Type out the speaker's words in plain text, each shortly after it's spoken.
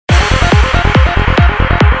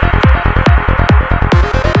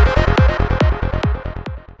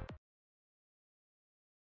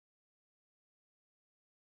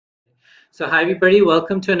So, hi everybody,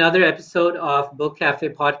 welcome to another episode of Book Cafe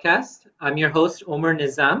podcast. I'm your host, Omar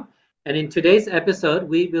Nizam, and in today's episode,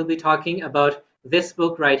 we will be talking about this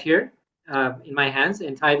book right here in my hands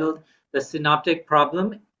entitled The Synoptic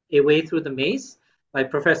Problem A Way Through the Maze by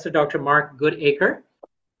Professor Dr. Mark Goodacre.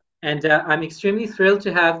 And I'm extremely thrilled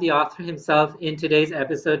to have the author himself in today's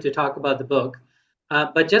episode to talk about the book.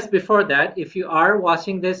 But just before that, if you are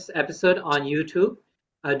watching this episode on YouTube,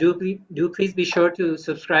 do please be sure to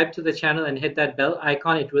subscribe to the channel and hit that bell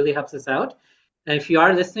icon. It really helps us out. And if you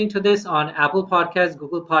are listening to this on Apple Podcasts,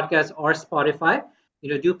 Google Podcasts, or Spotify,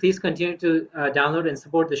 do please continue to download and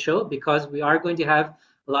support the show because we are going to have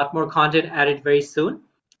a lot more content added very soon.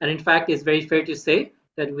 And in fact, it's very fair to say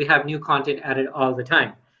that we have new content added all the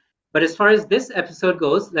time. But as far as this episode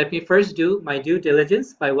goes, let me first do my due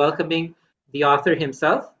diligence by welcoming the author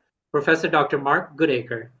himself, Professor Dr. Mark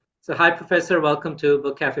Goodacre. So, hi, Professor. Welcome to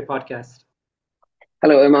Book Cafe Podcast.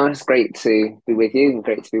 Hello, Omar. It's great to be with you and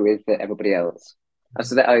great to be with everybody else.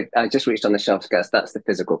 So that I just reached on the shelf, guys. That's the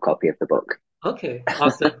physical copy of the book. Okay,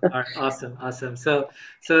 awesome. All right, awesome. So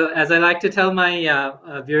as I like to tell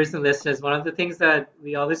my viewers and listeners, one of the things that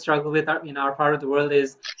we always struggle with in our part of the world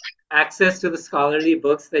is access to the scholarly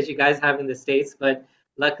books that you guys have in the States. But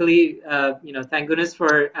luckily, thank goodness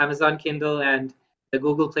for Amazon Kindle and the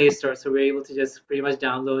Google Play Store. So we're able to just pretty much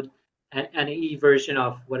download an e-version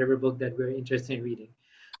of whatever book that we're interested in reading.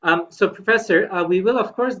 So, Professor, we will,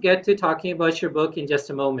 of course, get to talking about your book in just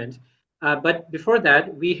a moment. But before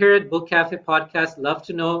that, we here at Book Cafe Podcast love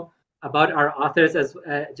to know about our authors as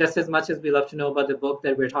just as much as we love to know about the book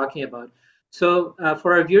that we're talking about. So,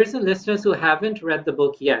 for our viewers and listeners who haven't read the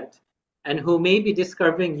book yet, and who may be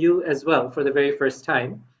discovering you as well for the very first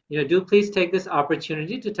time, do please take this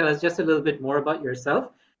opportunity to tell us just a little bit more about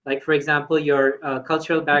yourself. Like, for example, your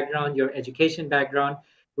cultural background, your education background,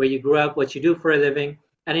 where you grew up, what you do for a living,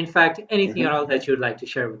 and in fact, anything at hmm all that you would like to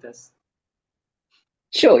share with us.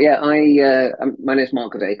 Sure. Yeah. My name is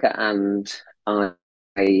Mark Goodacre, and I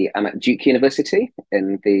am at Duke University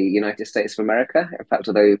in the United States of America. In fact,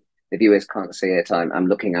 although the viewers can't see it, I'm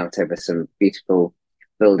looking out over some beautiful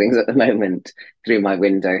buildings at the moment through my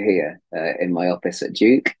window here in my office at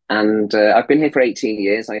Duke. And I've been here for 18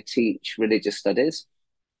 years. I teach religious studies.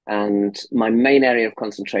 And my main area of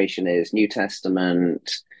concentration is New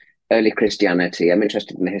Testament, early Christianity. I'm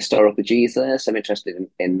interested in the historical Jesus. I'm interested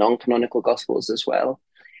in non-canonical gospels as well.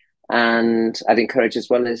 And I'd encourage as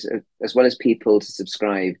well as people to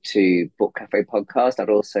subscribe to Book Cafe podcast. I'd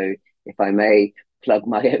also, if I may, plug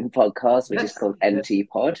my own podcast, which is Yes, called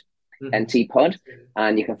yes. Hmm. NT Pod,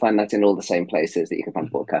 and you can find that in all the same places that you can find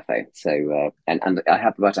Book Cafe. So, and I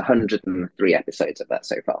have about 103 episodes of that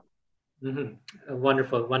so far. Hmm.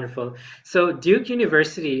 Wonderful, wonderful. So Duke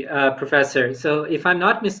University professor. So if I'm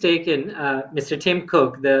not mistaken, Mr. Tim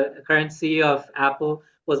Cook, the current CEO of Apple,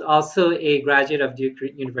 was also a graduate of Duke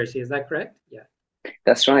University. Is that correct? Yeah.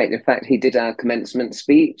 That's right. In fact, he did our commencement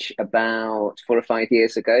speech about 4 or 5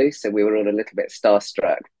 years ago, so we were all a little bit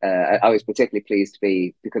starstruck. I was particularly pleased to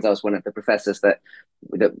be because I was one of the professors that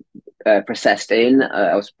processed in.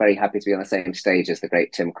 I was very happy to be on the same stage as the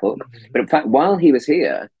great Tim Cook. But in fact, while he was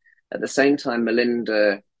here, at the same time,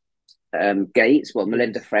 Melinda Yes.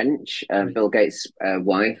 French, Right. Bill Gates'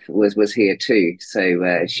 wife, was here too.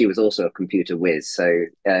 So she was also a computer whiz. So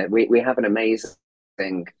we have an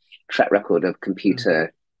amazing track record of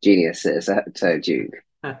computer geniuses at Duke.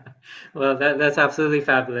 Well, that's absolutely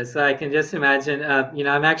fabulous. So I can just imagine.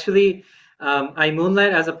 I'm actually I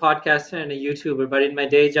moonlight as a podcaster and a YouTuber, but in my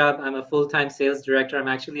day job, I'm a full-time sales director. I'm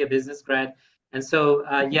actually a business grad, and so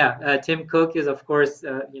Tim Cook is, of course,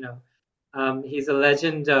 he's a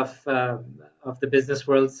legend of the business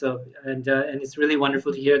world. So and it's really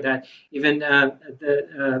wonderful to hear that even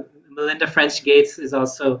Melinda French Gates is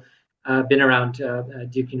also been around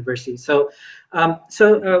Duke University. So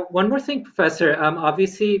one more thing, Professor.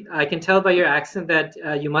 Obviously, I can tell by your accent that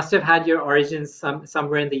you must have had your origins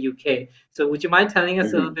somewhere in the UK. So would you mind telling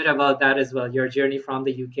us a little Mhm. bit about that as well, your journey from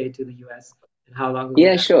the UK to the US and how long ago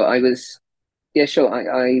Yeah, that sure.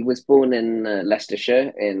 I was born in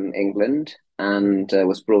Leicestershire in England and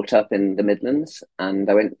was brought up in the Midlands. And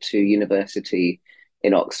I went to university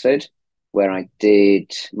in Oxford, where I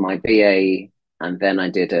did my BA, and then I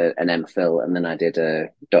did an MPhil, and then I did a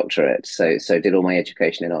doctorate. So did all my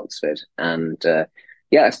education in Oxford, and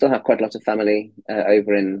yeah, I still have quite a lot of family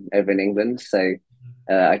over in England. So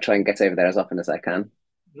I try and get over there as often as I can.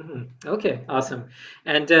 Okay, awesome.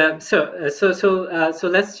 And so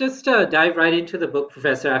let's just dive right into the book,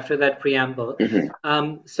 Professor, after that preamble.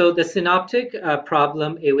 hmm So the synoptic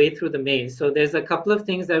problem, A Way Through the Maze. So there's a couple of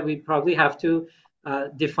things that we probably have to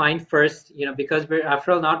define first, because we're,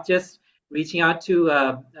 after all, not just reaching out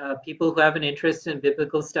to people who have an interest in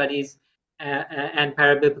biblical studies and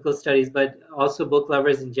parabiblical studies, but also book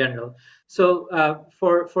lovers in general. So,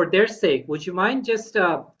 for their sake, would you mind just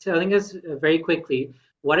telling us very quickly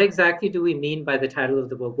what exactly do we mean by the title of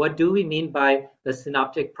the book? What do we mean by the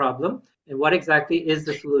synoptic problem? And what exactly is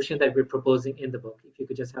the solution that we're proposing in the book? If you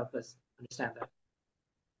could just help us understand that.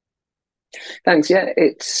 Thanks. Yeah,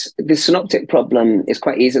 it's the synoptic problem is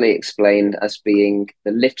quite easily explained as being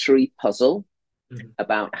the literary puzzle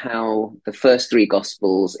about how the first three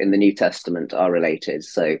gospels in the New Testament are related.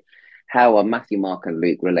 So, how are Matthew, Mark, and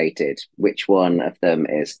Luke related? Which one of them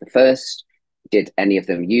is the first? Did any of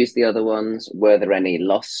them use the other ones? Were there any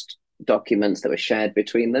lost documents that were shared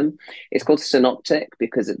between them? It's called synoptic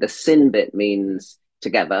because the syn bit means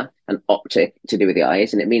together and optic to do with the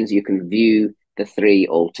eyes, and it means you can view the three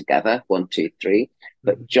all together, one, two, three.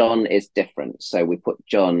 But John is different. So we put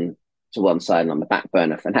John to one side and on the back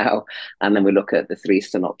burner for now. And then we look at the three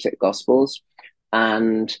synoptic gospels.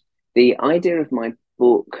 And the idea of my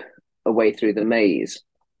book, A Way Through the Maze,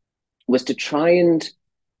 was to try and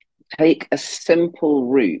take a simple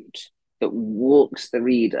route that walks the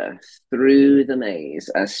reader through the maze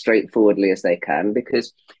as straightforwardly as they can,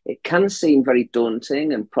 because it can seem very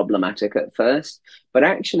daunting and problematic at first. But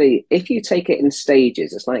actually, if you take it in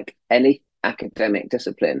stages, it's like any academic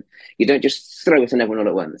discipline. You don't just throw it on everyone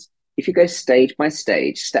all at once. If you go stage by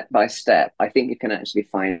stage, step by step, I think you can actually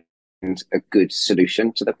find a good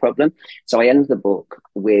solution to the problem. So I end the book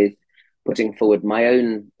with putting forward my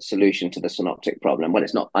own solution to the synoptic problem. Well,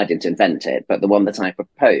 it's not, I didn't invent it, but the one that I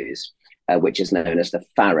propose, which is known as the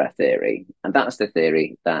Farah theory. And that's the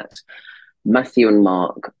theory that Matthew and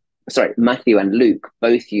Luke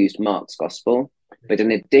both used Mark's gospel. But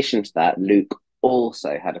in addition to that, Luke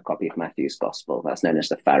also had a copy of Matthew's gospel. That's known as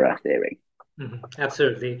the Farah theory.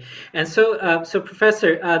 Absolutely. And so,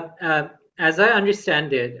 Professor, as I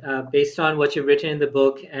understand it, based on what you've written in the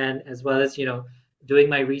book, and as well as doing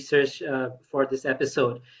my research for this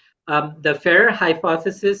episode, the Farah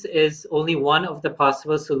hypothesis is only one of the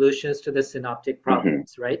possible solutions to the synoptic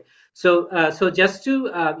problems, right? So, just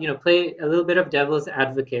to play a little bit of devil's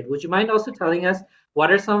advocate, would you mind also telling us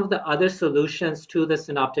what are some of the other solutions to the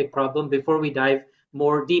synoptic problem before we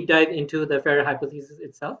deep dive into the Farah hypothesis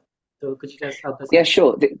itself? So could you just help us? Yeah,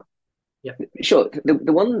 sure. Sure.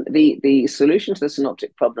 The solution to the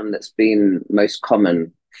synoptic problem that's been most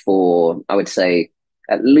common for, I would say,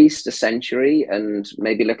 at least a century and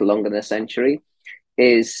maybe a little longer than a century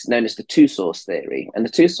is known as the two-source theory. And the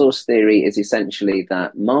two-source theory is essentially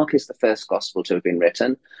that Mark is the first gospel to have been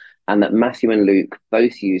written and that Matthew and Luke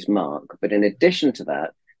both use Mark. But in addition to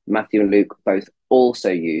that, Matthew and Luke both also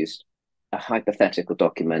used a hypothetical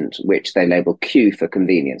document which they label Q for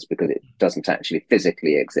convenience because it doesn't actually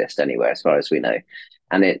physically exist anywhere as far as we know.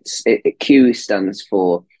 And Q stands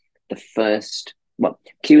for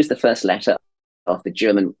Q is the first letter of the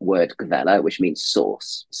German word Quelle, which means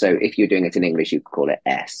source. So if you're doing it in English, you could call it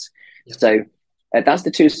S. Yep. So that's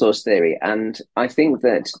the two-source theory. And I think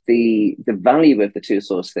that the value of the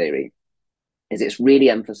two-source theory is it's really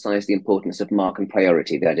emphasized the importance of Mark and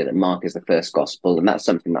priority, the idea that Mark is the first gospel, and that's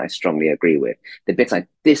something that I strongly agree with. The bit I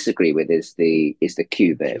disagree with is the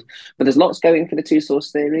Q bit. But there's lots going for the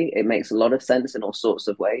two-source theory. It makes a lot of sense in all sorts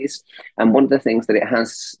of ways. And one of the things that it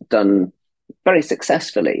has done very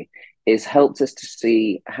successfully is helped us to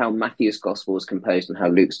see how Matthew's gospel was composed and how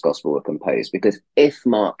Luke's gospel were composed. Because if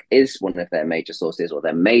Mark is one of their major sources or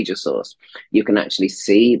their major source, you can actually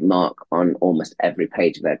see Mark on almost every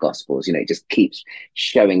page of their gospels. It just keeps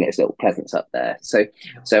showing its little presence up there. So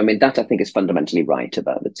I mean, that I think is fundamentally right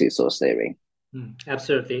about the two-source theory.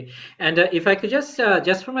 Absolutely. And if I could just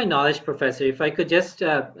for my knowledge, Professor, if I could just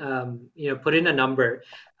put in a number,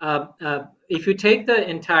 if you take the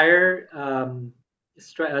entire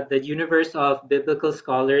the universe of biblical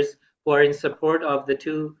scholars who are in support of the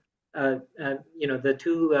let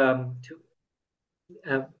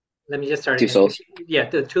me just start again.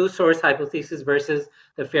 The two-source hypothesis versus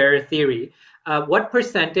the Farah theory. What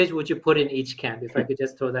percentage would you put in each camp? If I could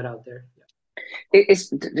just throw that out there.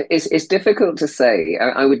 It's difficult to say.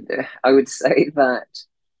 I would say that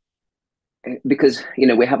because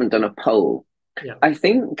we haven't done a poll. Yeah. I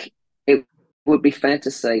think it would be fair to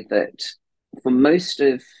say that for most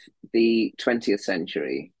of the 20th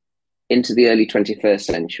century into the early 21st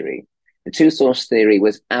century, the two-source theory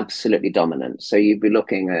was absolutely dominant. So you'd be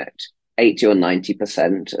looking at 80 or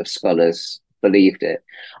 90% of scholars believed it.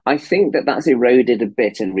 I think that that's eroded a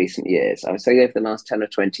bit in recent years. I would say over the last 10 or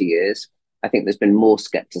 20 years, I think there's been more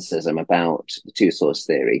skepticism about the two-source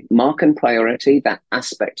theory. Mark and priority, that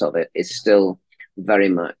aspect of it is still very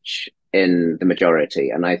much in the majority.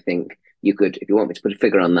 And I think you could, if you want me to put a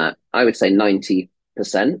figure on that, I would say 90%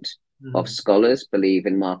 of Mhm. scholars believe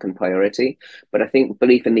in mark and priority. But I think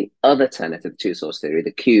belief in the other tenet of the two source theory,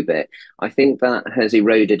 the Q bit, I think that has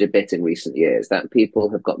eroded a bit in recent years, that people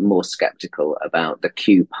have got more skeptical about the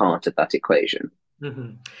Q part of that equation.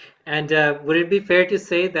 Mhm. And would it be fair to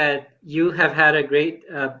say that you have had a great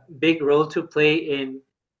big role to play in,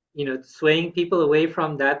 swaying people away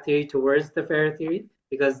from that theory towards the fair theory?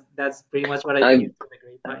 Because that's pretty much what I I hear from the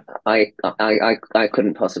grapevine. I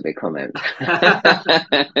couldn't possibly comment.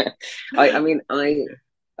 I mean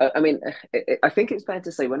I mean I think it's fair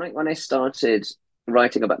to say when I started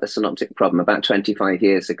writing about the synoptic problem about 25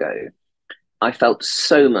 years ago, I felt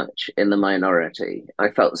so much in the minority. I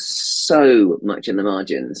felt so much in the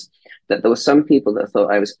margins that there were some people that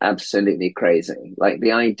thought I was absolutely crazy. Like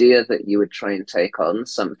the idea that you would try and take on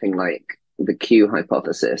something like the Q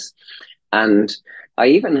hypothesis. And I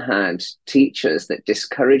even had teachers that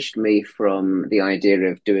discouraged me from the idea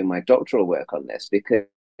of doing my doctoral work on this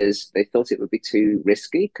because they thought it would be too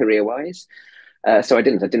risky career wise. So I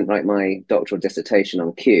didn't. I didn't write my doctoral dissertation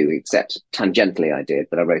on Q, except tangentially I did,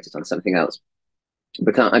 but I wrote it on something else.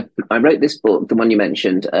 Because I wrote this book, the one you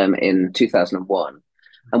mentioned, in 2001.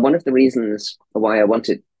 And one of the reasons why I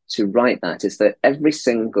wanted to write that is that every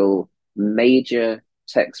single major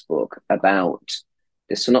textbook about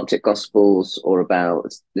the synoptic gospels or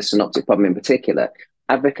about the synoptic problem in particular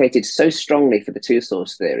advocated so strongly for the two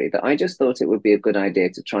source theory that I just thought it would be a good idea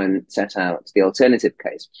to try and set out the alternative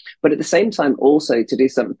case. But at the same time, also to do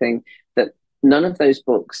something that none of those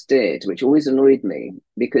books did, which always annoyed me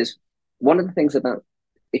because one of the things about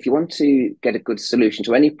if you want to get a good solution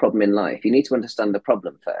to any problem in life, you need to understand the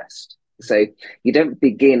problem first. So you don't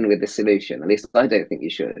begin with the solution, at least I don't think you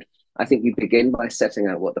should. I think you begin by setting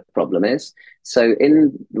out what the problem is. So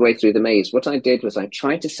in the way through the maze, what I did was I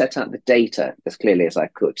tried to set out the data as clearly as I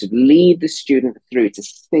could to lead the student through to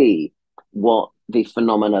see what the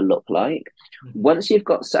phenomena look like. Mhm. Once you've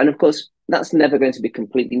got, and of course, that's never going to be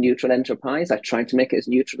completely neutral enterprise. I tried to make it as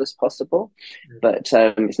neutral as possible, but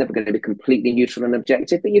it's never going to be completely neutral and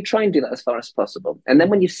objective. But you try and do that as far as possible. And then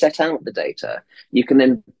when you set out the data, you can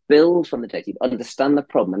then build from the data, you understand the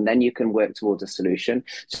problem, and then you can work towards a solution.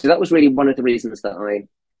 So that was really one of the reasons that I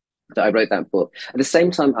wrote that book. At the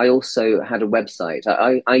same time, I also had a website.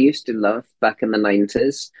 I used to love back in the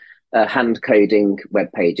 90s hand coding web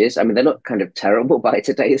pages. I mean, they look kind of terrible by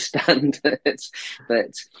today's standards,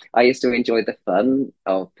 but I used to enjoy the fun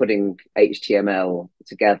of putting HTML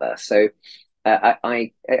together. So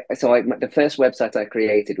the first website I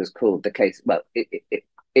created was called the case. Well,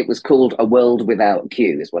 it was called A World Without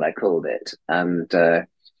Q, is what I called it,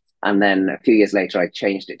 and then a few years later, I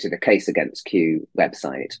changed it to the Case Against Q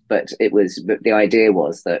website. But the idea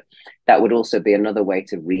was that that would also be another way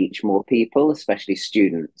to reach more people, especially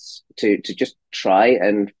students, to just try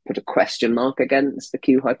and put a question mark against the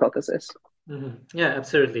Q hypothesis. Yeah,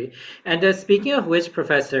 absolutely. And speaking of which,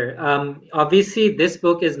 Professor, obviously this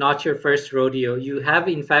book is not your first rodeo. You have,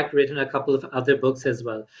 in fact, written a couple of other books as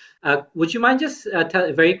well. Would you mind just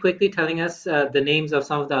very quickly telling us the names of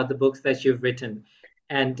some of the other books that you've written?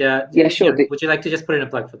 And Yeah, sure. yeah, would you like to just put in a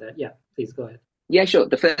plug for that? Yeah, please go ahead. Yeah, sure.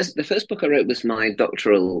 The first book I wrote was my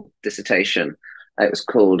doctoral dissertation. It was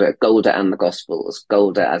called Goldar and the Gospels.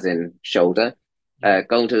 Goldar as in shoulder.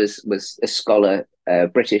 Goldar was a scholar, a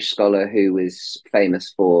British scholar who was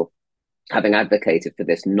famous for having advocated for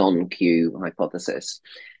this non-Q hypothesis.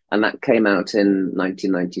 And that came out in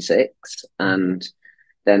 1996. And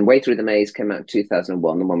then Way Through the Maze came out in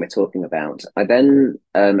 2001, the one we're talking about. I then,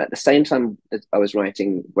 at the same time that I was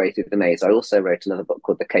writing Way Through the Maze, I also wrote another book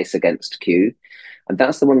called The Case Against Q. And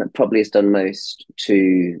that's the one that probably has done most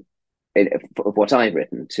of what I've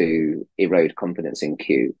written to erode confidence in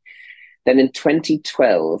Q. Then in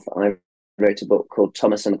 2012, I wrote a book called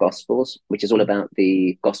Thomas and the Gospels, which is all Mhm. about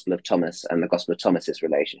the Gospel of Thomas and the Gospel of Thomas's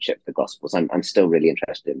relationship to the Gospels. I'm still really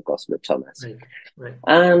interested in the Gospel of Thomas. Right, right.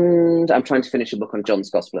 And I'm trying to finish a book on John's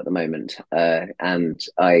Gospel at the moment. And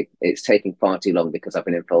it's taking far too long because I've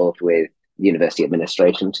been involved with university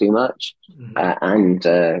administration too much. Mhm.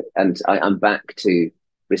 I'm back to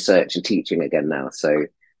research and teaching again now. So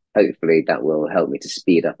hopefully that will help me to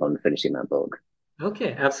speed up on finishing that book.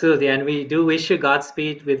 Okay, absolutely. And we do wish you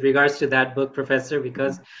Godspeed with regards to that book, Professor,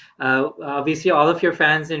 because obviously all of your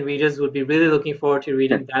fans and readers would be really looking forward to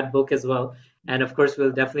reading that book as well. And of course,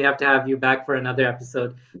 we'll definitely have to have you back for another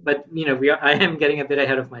episode. But I am getting a bit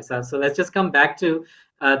ahead of myself. So let's just come back to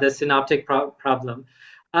the synoptic problem.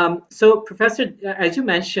 So, Professor, as you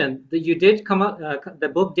mentioned, the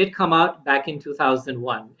book did come out back in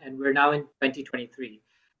 2001, and we're now in 2023.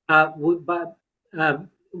 But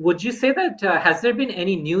would you say that has there been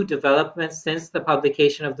any new developments since the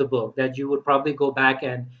publication of the book that you would probably go back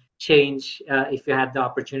and change if you had the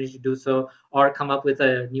opportunity to do so, or come up with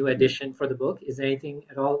a new edition for the book? Is there anything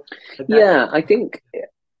at all like that? Yeah, I think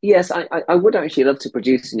yes, I would actually love to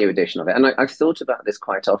produce a new edition of it, and I've thought about this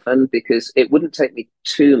quite often because it wouldn't take me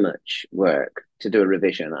too much work to do a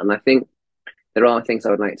revision, and I think there are things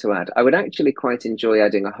I would like to add. I would actually quite enjoy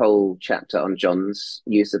adding a whole chapter on John's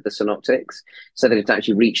use of the synoptics, so that it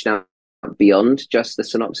actually reached out beyond just the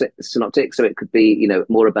synoptic. So it could be,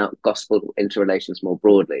 more about gospel interrelations more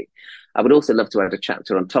broadly. I would also love to add a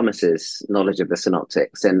chapter on Thomas's knowledge of the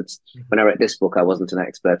synoptic, since when Mhm. I wrote this book, I wasn't an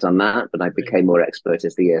expert on that, but I Right. became more expert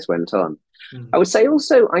as the years went on. I Mm. would say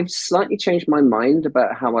also I've slightly changed my mind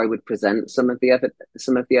about how I would present some of the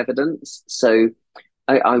evidence. So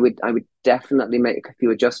I would definitely make a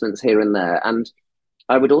few adjustments here and there, and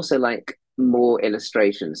I would also like more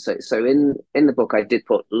illustrations. So in the book, I did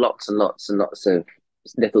put lots and lots and lots of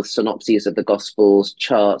little synopses of the Gospels,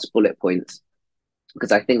 charts, bullet points,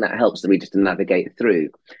 because I think that helps the reader to navigate through.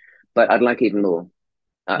 But I'd like even more.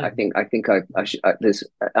 Mm. I think I should.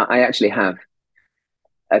 I actually have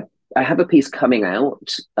a I have a piece coming out,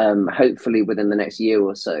 hopefully within the next year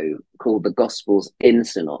or so, called "The Gospels in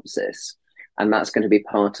Synopsis," and that's going to be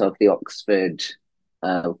part of the Oxford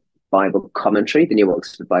uh, Bible Commentary, the New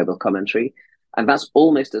Oxford Bible Commentary, and that's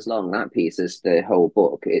almost as long that piece as the whole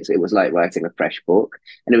book. It was like writing a fresh book,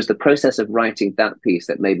 and it was the process of writing that piece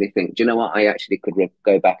that made me think, do you know what? I actually could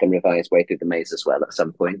go back and revise Way Through the Maze as well at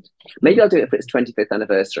some point. Maybe Mm. I'll do it for its 25th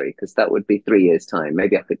anniversary because that would be 3 years' time.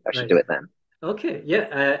 Maybe I should Right. do it then. Okay,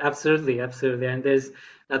 yeah, absolutely, absolutely. And there's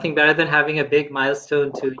nothing better than having a big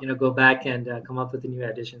milestone to, go back and come up with a new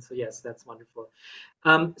edition. So yes, that's wonderful.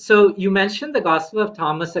 So you mentioned the Gospel of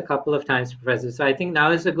Thomas a couple of times, Professor. So I think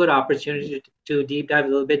now is a good opportunity to deep dive a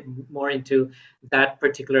little bit more into that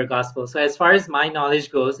particular gospel. So as far as my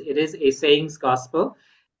knowledge goes, it is a sayings gospel.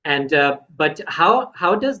 And but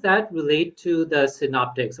how does that relate to the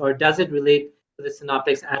synoptics, or does it relate to the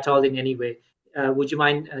synoptics at all in any way? Would you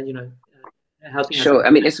mind, helping us Sure. out I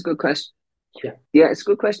with mean, that? it's a good question. Yeah. Yeah, it's a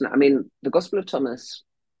good question. I mean, the Gospel of Thomas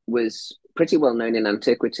was pretty well known in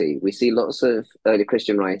antiquity. We see lots of early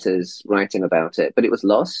Christian writers writing about it, but it was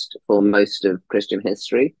lost for most of Christian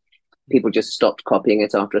history. People just stopped copying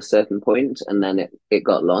it after a certain point, and then it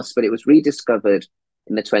got lost. But it was rediscovered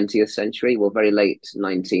in the 20th century, well, very late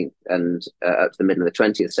 19th and up to the middle of the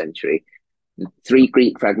 20th century. Three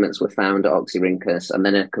Greek fragments were found at Oxyrhynchus, and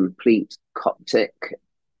then a complete Coptic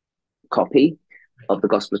copy Right. of the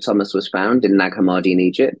Gospel of Thomas was found in Nag Hammadi in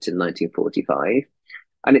Egypt in 1945.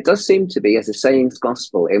 And it does seem to be as a sayings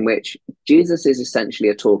gospel in which Jesus is essentially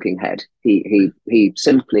a talking head. He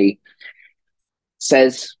simply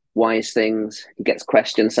says wise things. He gets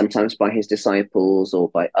questioned sometimes by his disciples or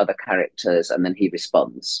by other characters, and then he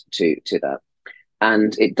responds to that.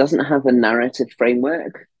 And it doesn't have a narrative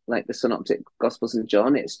framework like the Synoptic Gospels and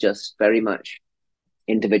John. It's just very much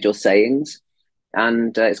individual sayings,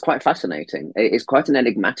 and it's quite fascinating. It's quite an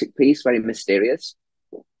enigmatic piece, very mysterious.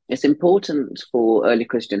 It's important for early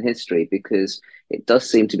Christian history because it does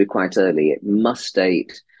seem to be quite early. It must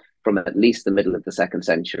date from at least the middle of the second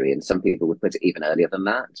century, and some people would put it even earlier than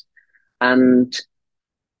that. And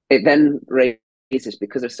it then raises,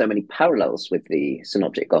 because there's so many parallels with the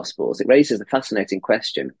Synoptic Gospels, it raises a fascinating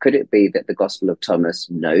question. Could it be that the Gospel of Thomas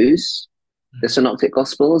knows the Mhm. Synoptic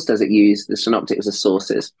Gospels? Does it use the Synoptics as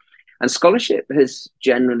sources? And scholarship has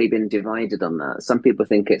generally been divided on that. Some people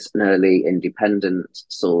think it's an early independent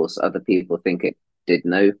source. Other people think it did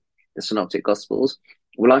know the Synoptic Gospels.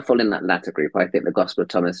 Well, I fall in that latter group. I think the Gospel of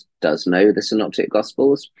Thomas does know the Synoptic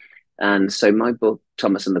Gospels. And so my book,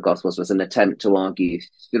 Thomas and the Gospels, was an attempt to argue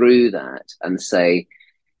through that and say,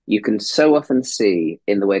 you can so often see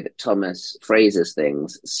in the way that Thomas phrases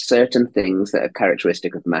things, certain things that are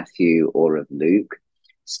characteristic of Matthew or of Luke.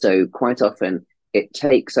 So quite often it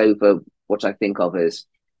takes over what I think of as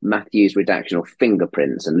Matthew's redactional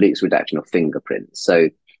fingerprints and Luke's redactional fingerprints. So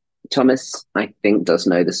Thomas, I think, does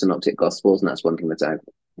know the Synoptic Gospels, and that's one thing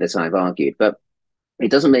that I've argued. But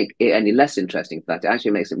it doesn't make it any less interesting. In fact, it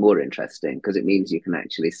actually makes it more interesting because it means you can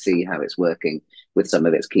actually see how it's working with some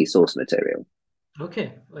of its key source material.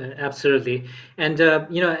 Okay, absolutely. And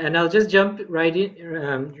and I'll just jump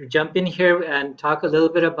in here and talk a little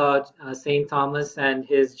bit about Saint Thomas and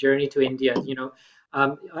his journey to India. As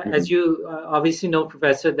Mm-hmm. you obviously know,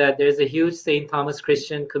 Professor, that there's a huge Saint Thomas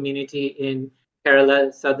Christian community in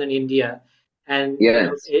Kerala, southern India, and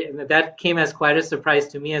Yes. that came as quite a surprise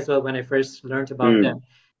to me as well when I first learned about them. Mm.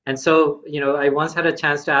 And so, I once had a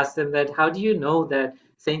chance to ask them that, how do you know that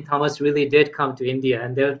Saint Thomas really did come to India?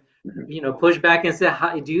 And they're Mhm. push back and say,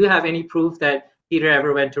 do you have any proof that Peter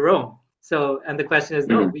ever went to Rome? So, and the question is,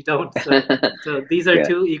 no, Mhm. we don't. So these are Yeah.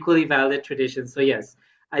 two equally valid traditions. So yes,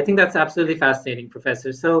 I think that's absolutely fascinating,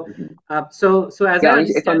 Professor. So, Mhm. so as I Yeah, if I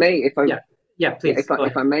understand, may, if I yeah, yeah, yeah, please go if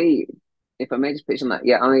ahead. I may, if I may just pitch on that,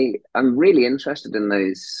 yeah, I'm really interested in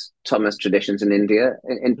those Thomas traditions in India.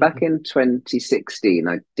 Back Mhm. in 2016,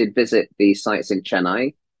 I did visit the sites in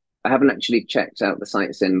Chennai. I haven't actually checked out the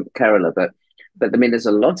sites in Kerala, but I mean, there's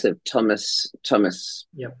a lot of Thomas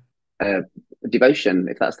Yep. uh, devotion,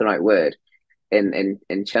 if that's the right word, in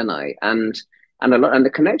Chennai, and a lot, and the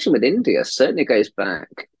connection with India certainly goes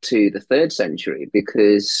back to the third century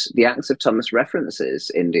because the Acts of Thomas references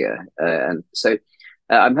India, and so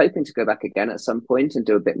I'm hoping to go back again at some point and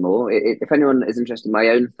do a bit more. If anyone is interested in my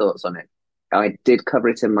own thoughts on it, I did cover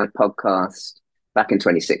it in my podcast back in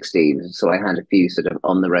 2016, so I had a few sort of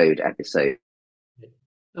on the road episodes,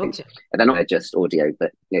 Okay. and they're not just audio,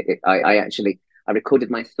 but I actually I recorded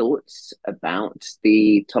my thoughts about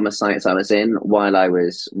the Thomas sites I was in while I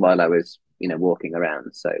was walking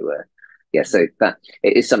around. So yeah, so that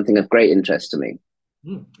it is something of great interest to me.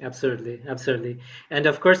 Absolutely, absolutely, and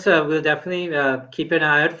of course, we'll definitely keep an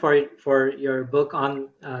eye out for your book on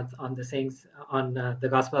the sayings on the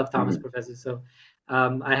Gospel of Thomas, Mm-hmm. Professor. So,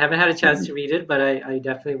 I haven't had a chance Mm-hmm. to read it, but I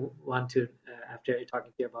definitely want to after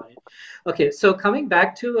talking to you about it. Okay, so coming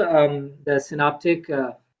back to the synoptic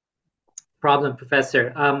problem, Professor.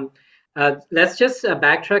 Let's just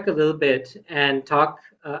backtrack a little bit and talk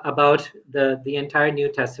about the entire New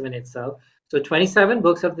Testament itself. So 27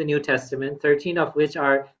 books of the New Testament, 13 of which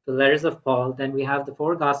are the letters of Paul. Then we have the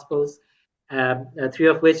four Gospels, three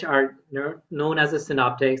of which are known as the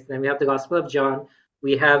Synoptics. Then we have the Gospel of John.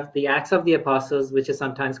 We have the Acts of the Apostles, which is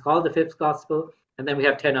sometimes called the fifth Gospel. And then we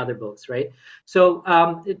have 10 other books, right? So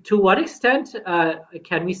to what extent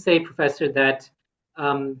can we say, Professor, that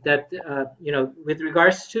with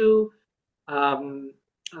regards to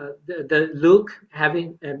the Luke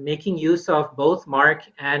having making use of both Mark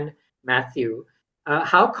and Matthew,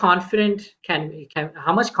 how confident can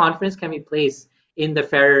how much confidence can we place in the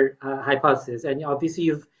Ferrer hypothesis? And obviously,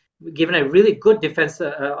 you've given a really good defense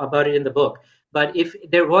about it in the book. But if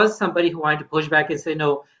there was somebody who wanted to push back and say,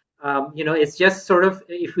 no, it's just sort of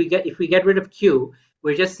if we get rid of Q,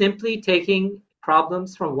 we're just simply taking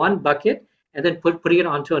problems from one bucket and then putting it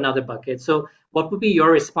onto another bucket. So, what would be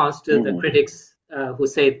your response to the Mm-hmm. critics who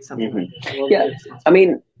say something Mm-hmm. like this? What would be Yeah, your response? I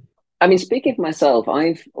mean, I mean, speaking for myself,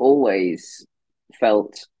 I've always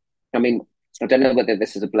felt. I mean, I don't know whether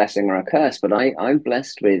this is a blessing or a curse, but I'm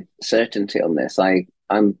blessed with certainty on this.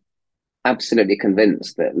 I'm absolutely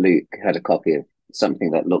convinced that Luke had a copy of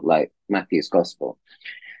something that looked like Matthew's gospel.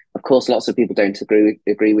 Of course, lots of people don't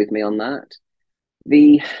agree with me on that.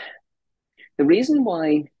 The the reason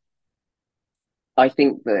why I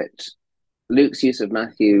think that Luke's use of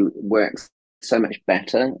Matthew works so much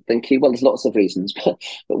better than Q, well, there's lots of reasons, but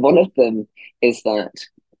one of them is that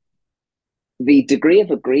the degree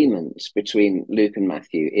of agreement between Luke and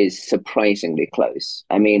Matthew is surprisingly close.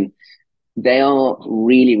 I mean, they are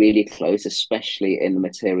really, really close, especially in the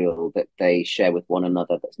material that they share with one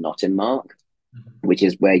another that's not in Mark, Mhm. which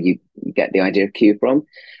is where you get the idea of Q from.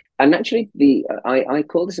 And actually, I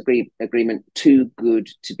call this agreement too good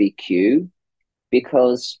to be Q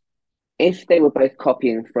because if they were both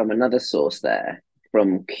copying from another source there,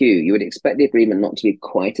 from Q, you would expect the agreement not to be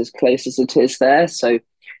quite as close as it is there. So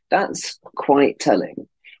that's quite telling.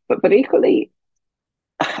 But equally,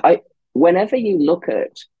 I whenever you look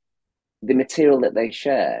at the material that they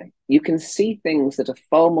share, you can see things that are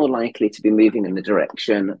far more likely to be moving in the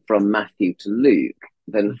direction from Matthew to Luke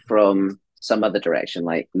than from some other direction,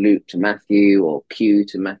 like Luke to Matthew or Q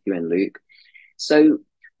to Matthew and Luke. So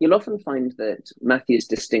you'll often find that Matthew's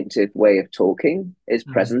distinctive way of talking is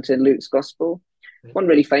Mhm. present in Luke's gospel. Right. One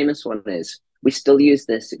really famous one is we still use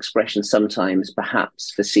this expression sometimes,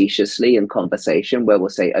 perhaps facetiously in conversation, where we'll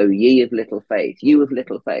say, "Oh, ye of little faith, you of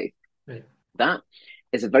little faith." Right. That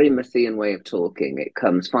is a very Matthean way of talking. It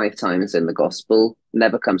comes five times in the gospel,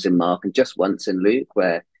 never comes in Mark, and just once in Luke,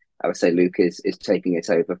 where I would say Luke is taking it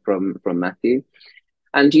over from Matthew.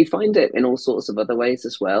 And you find it in all sorts of other ways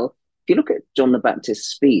as well. If you look at John the Baptist's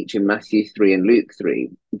speech in Matthew 3 and Luke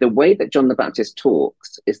 3, the way that John the Baptist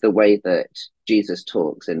talks is the way that Jesus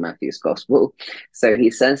talks in Matthew's gospel. So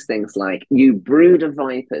he says things like, "You brood of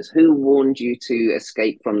vipers, who warned you to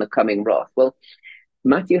escape from the coming wrath?" Well,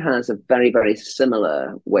 Matthew has a very, very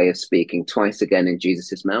similar way of speaking twice again in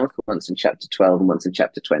Jesus's mouth, once in chapter 12 and once in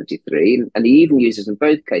chapter 23. And he even uses in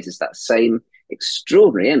both cases that same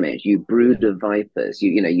extraordinary image, you brood of vipers,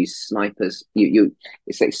 you snipers,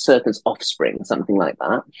 it's like serpent's offspring, something like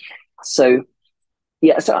that. So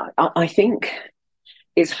Yeah, so I think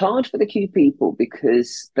it's hard for the Q people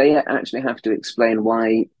because they actually have to explain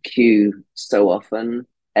why Q so often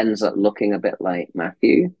ends up looking a bit like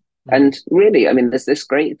Matthew. Mm, And really, I mean, there's this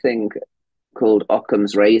great thing called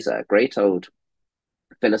Occam's razor, great old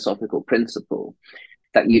philosophical principle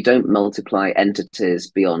that you don't multiply entities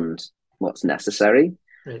beyond what's necessary.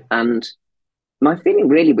 right. And my feeling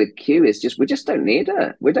really with Q is just we just don't need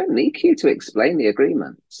it. We don't need Q to explain the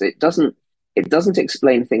agreements. It doesn't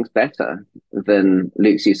explain things better than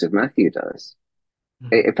Luke's use of Matthew does.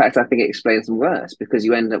 Mm, In fact, I think it explains them worse because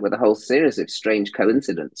you end up with a whole series of strange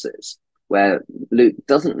coincidences where Luke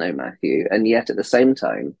doesn't know Matthew, and yet at the same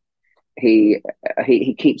time he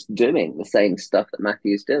he keeps doing the same stuff that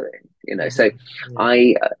Matthew's doing. mhm, So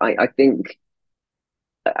yeah. I think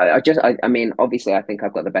I mean, obviously, I think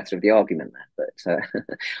I've got the better of the argument there, but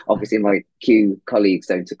obviously, my Q colleagues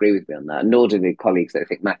don't agree with me on that, nor do the colleagues that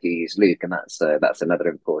think Matthew used Luke, and that's another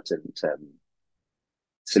important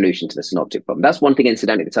solution to the synoptic problem. That's one thing,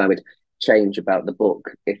 incidentally, that I would change about the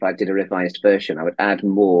book if I did a revised version. I would add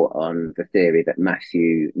more on the theory that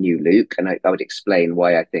Matthew knew Luke, and I would explain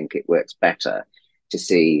why I think it works better to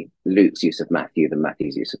see Luke's use of Matthew than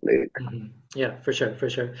Matthew's use of Luke. Yeah, for sure, for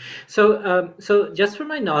sure. So just for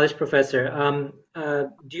my knowledge, Professor,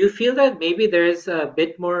 do you feel that maybe there's a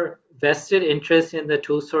bit more vested interest in the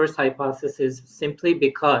two-source hypothesis simply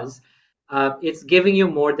because it's giving you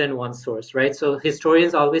more than one source, right? So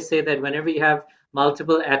historians always say that whenever you have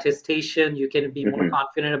multiple attestation, you can be more Mm-hmm.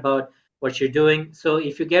 confident about what you're doing. So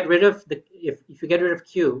if you get rid of the if you get rid of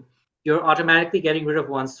Q, you're automatically getting rid of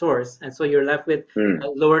one source, and so you're left with a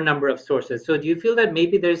Mm. lower number of sources. So do you feel that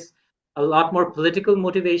maybe there's a lot more political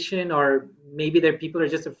motivation, or maybe that people are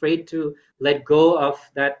just afraid to let go of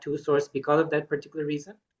that two source because of that particular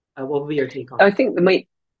reason? What would be your take on I it? think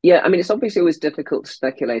yeah, I mean, it's obviously always difficult to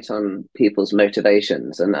speculate on people's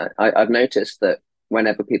motivations, and I've noticed that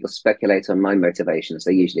whenever people speculate on my motivations,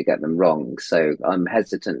 they usually get them wrong. So I'm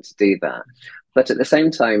hesitant to do that. But at the same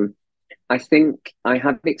time, I think I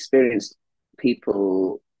have experienced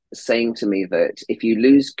people saying to me that if you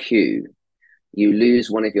lose Q, you lose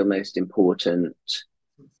one of your most important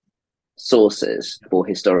sources for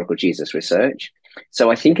historical Jesus research.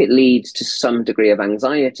 So I think it leads to some degree of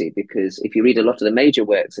anxiety because if you read a lot of the major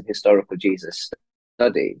works of historical Jesus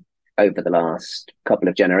study over the last couple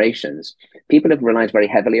of generations, people have relied very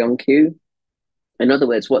heavily on Q. In other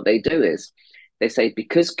words, what they do is they say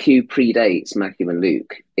because Q predates Matthew and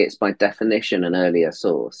Luke, it's by definition an earlier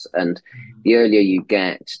source. And Mhm. the earlier you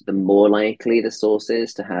get, the more likely the source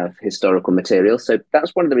is to have historical material. So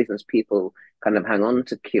that's one of the reasons people kind of hang on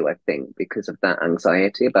to Q, I think, because of that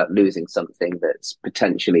anxiety about losing something that's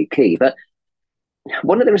potentially key. But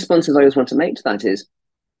one of the responses I always want to make to that is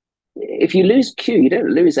if you lose Q, you don't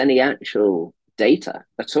lose any actual data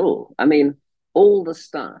at all. I mean, all the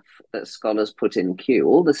stuff that scholars put in Q,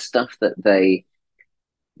 all the stuff that they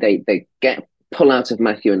get pull out of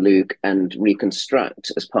Matthew and Luke and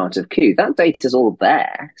reconstruct as part of Q, that data is all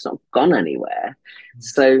there. It's not gone anywhere.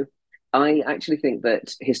 So I actually think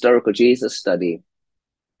that historical Jesus study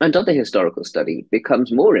and other historical study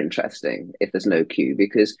becomes more interesting if there's no Q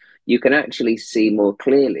because you can actually see more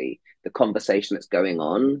clearly the conversation that's going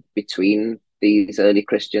on between these early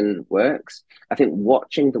Christian works. I think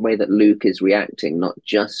watching the way that Luke is reacting, not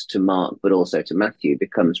just to Mark, but also to Matthew,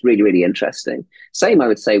 becomes really, really interesting. Same, I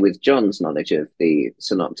would say, with John's knowledge of the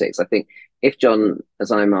synoptics. I think if John,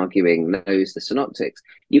 as I'm arguing, knows the synoptics,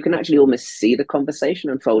 you can actually almost see the conversation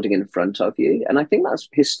unfolding in front of you. And I think that's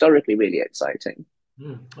historically really exciting.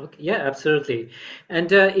 Okay, yeah, absolutely.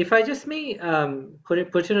 And if I just may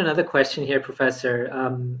put in another question here, Professor.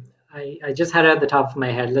 I just had it at the top of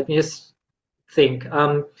my head. Let me just think.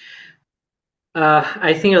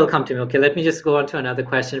 I think it'll come to me. Okay, let me just go on to another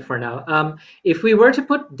question for now. If we were to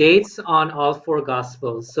put dates on all four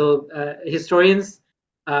Gospels, so historians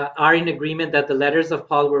are in agreement that the letters of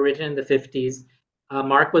Paul were written in the 50s.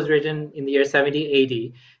 Mark was written in the year 70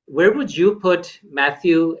 AD. Where would you put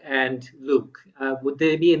Matthew and Luke? Would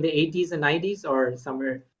they be in the 80s and 90s or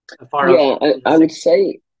somewhere far out Yeah, in the I would 60s?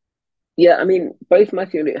 say, yeah, I mean, both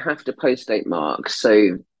Matthew and Luke have to post-date Mark.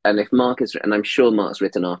 So, and if Mark is, and I'm sure Mark's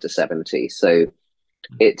written after 70. So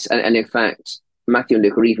and in fact, Matthew and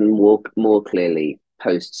Luke are even more clearly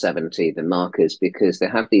post 70 than Mark is because they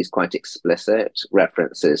have these quite explicit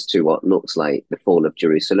references to what looks like the fall of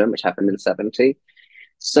Jerusalem, which happened in 70.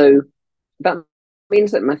 So that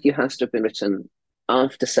means that Matthew has to have been written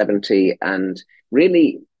after 70. And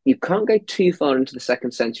really, you can't go too far into the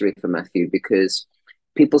second century for Matthew because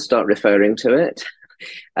people start referring to it.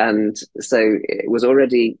 And so it was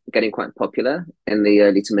already getting quite popular in the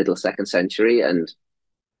early to middle second century. And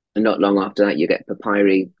And not long after that, you get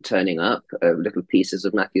papyri turning up, little pieces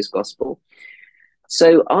of Matthew's gospel.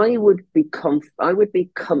 So I would be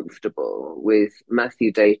comfortable with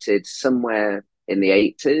Matthew dated somewhere in the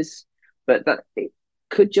 80s, but that it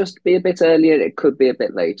could just be a bit earlier, it could be a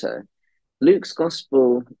bit later. Luke's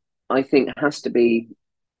gospel, I think, has to be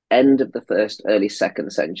end of the first, early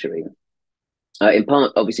second century. In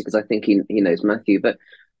part, obviously, because I think he knows Matthew, but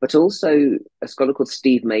also a scholar called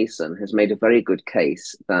Steve Mason has made a very good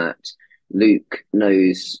case that Luke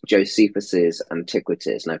knows Josephus's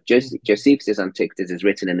Antiquities. Now, Josephus's Antiquities is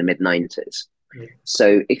written in the mid 90s. Yeah.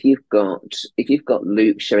 So if you've got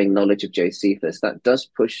Luke showing knowledge of Josephus, that does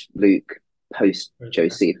push Luke post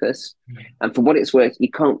Josephus. And for what it's worth, you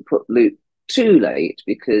can't put Luke too late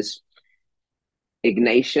because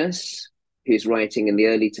Ignatius, who's writing in the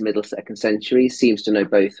early to middle second century, seems to know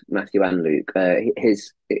both Matthew and Luke.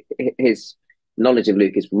 His knowledge of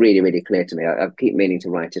Luke is really, really clear to me. I keep meaning to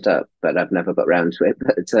write it up, but I've never got round to it.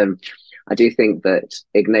 But I do think that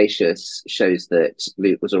Ignatius shows that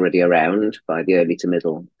Luke was already around by the early to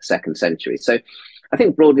middle second century. So I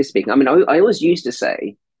think broadly speaking, I mean, I always used to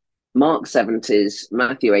say Mark 70s,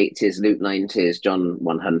 Matthew 80s, Luke 90s, John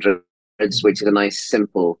 100s, which is a nice,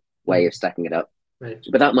 simple way of stacking it up. Right.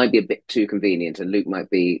 But that might be a bit too convenient, and Luke might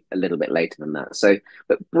be a little bit later than that. So,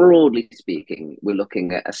 but broadly speaking, we're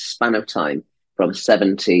looking at a span of time from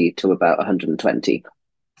 70 to about 120.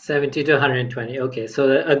 70 to 120. Okay,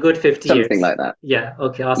 so a good 50 Something years. like that. Yeah,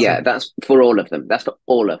 okay, awesome. Yeah, that's for all of them. That's for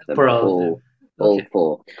all of them. For all of them. All Okay.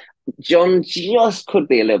 four. John just could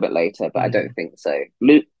be a little bit later, but I don't think so.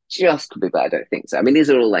 Luke just could be, but I don't think so. I mean,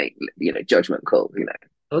 these are all like, judgment calls,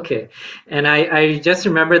 Okay. And I just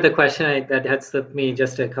remember the question that had slipped me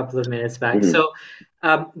just a couple of minutes back. So,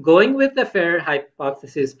 going with the fair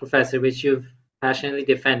hypothesis, Professor, which you've passionately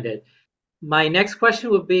defended, my next question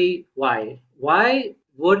would be why?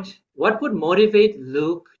 What would motivate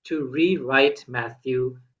Luke to rewrite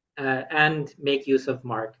Matthew and make use of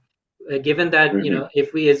Mark? Given that,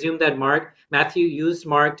 if we assume that Matthew used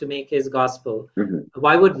Mark to make his gospel,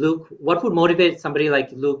 why would what would motivate somebody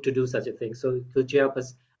like Luke to do such a thing? So could you help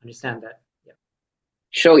us understand that? Yeah.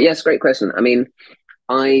 Sure. Yes, great question. I mean,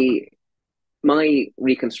 my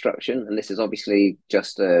reconstruction, and this is obviously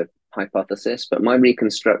just a hypothesis, but my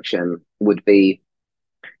reconstruction would be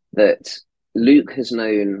that Luke has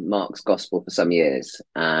known Mark's gospel for some years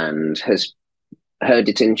and has heard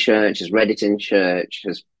it in church, has read it in church,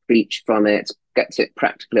 has preached from it, gets it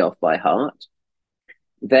practically off by heart.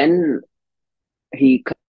 Then he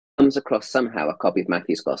comes across somehow a copy of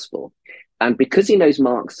Matthew's gospel. And because he knows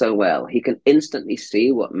Mark so well, he can instantly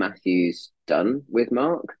see what Matthew's done with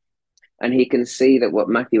Mark. And he can see that what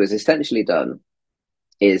Matthew has essentially done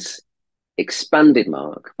is expanded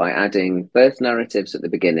Mark by adding birth narratives at the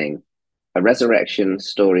beginning, a resurrection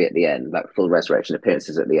story at the end, like full resurrection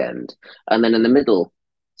appearances at the end. And then in the middle,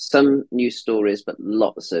 some new stories, but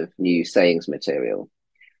lots of new sayings material.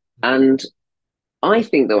 And I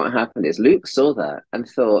think that what happened is Luke saw that and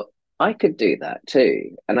thought, I could do that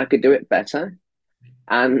too, and I could do it better.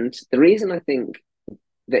 And the reason I think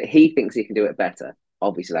that he thinks he can do it better,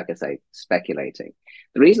 obviously, like I say, speculating.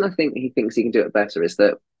 The reason I think he thinks he can do it better is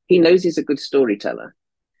that he knows he's a good storyteller.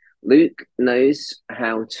 Luke knows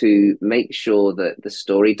how to make sure that the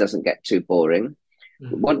story doesn't get too boring.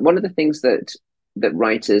 One of the things that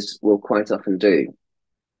writers will quite often do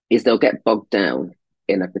is they'll get bogged down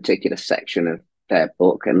in a particular section of their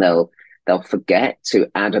book, and they'll forget to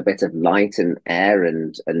add a bit of light and air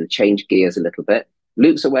and change gears a little bit.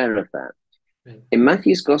 Luke's aware of that. In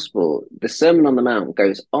Matthew's Gospel, the Sermon on the Mount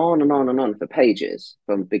goes on and on and on for pages,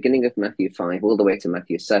 from beginning of Matthew 5 all the way to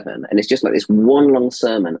Matthew 7. And it's just like this one long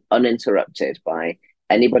sermon, uninterrupted by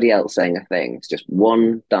anybody else saying a thing. It's just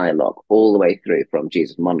one dialogue all the way through from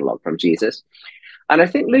Jesus, monologue from Jesus. And I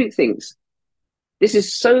think Luke thinks, this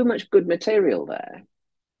is so much good material there,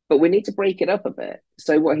 but we need to break it up a bit.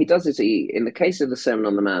 So what he does is in the case of the Sermon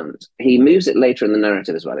on the Mount, he moves it later in the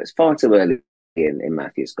narrative as well. It's far too early in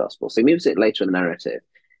Matthew's gospel. So he moves it later in the narrative,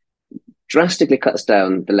 drastically cuts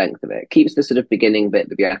down the length of it, keeps the sort of beginning bit,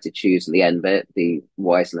 the Beatitudes, and the end bit, the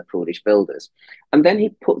wise and the foolish builders. And then he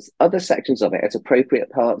puts other sections of it at appropriate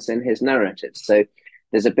parts in his narrative. So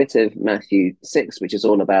there's a bit of Matthew 6, which is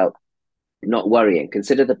all about not worrying.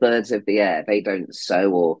 Consider the birds of the air. They don't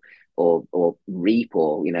sow or reap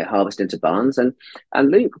or, harvest into barns. And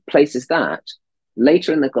Luke places that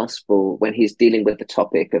later in the gospel when he's dealing with the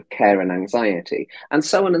topic of care and anxiety, and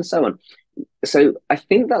so on and so on. So I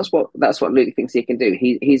think that's what Luke thinks he can do.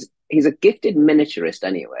 He's a gifted miniaturist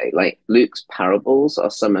anyway. Like Luke's parables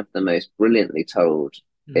are some of the most brilliantly told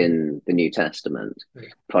in the New Testament, Right.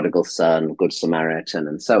 prodigal son, good Samaritan,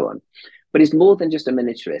 and so on. But he's more than just a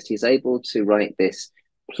miniaturist. He's able to write this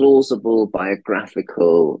plausible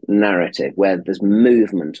biographical narrative where there's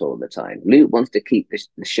movement all the time. Luke wants to keep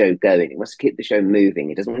the show going. He wants to keep the show moving.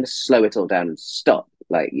 He doesn't want to slow it all down and stop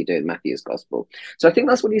like you do in Matthew's gospel. So I think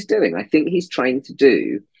that's what he's doing. I think he's trying to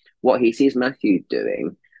do what he sees Matthew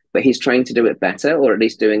doing, but he's trying to do it better, or at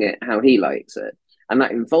least doing it how he likes it. And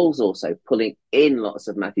that involves also pulling in lots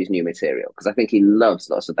of Matthew's new material, because I think he loves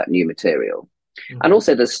lots of that new material. And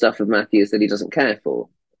also there's stuff of Matthew's that he doesn't care for.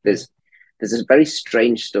 Right. There's this very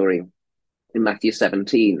strange story in Matthew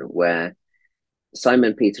 17 where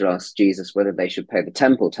Simon Peter asks Jesus whether they should pay the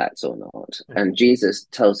temple tax or not. Right. And Jesus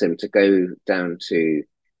tells him to go down to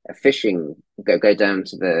a fishing, go down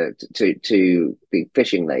to the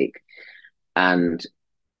fishing lake and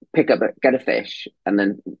get a fish, and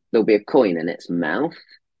then there'll be a coin in its mouth.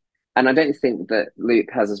 And I don't think that Luke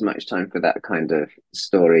has as much time for that kind of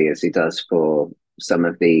story as he does for some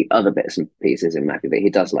of the other bits and pieces in Matthew that he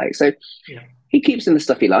does like. So Yeah. he keeps in the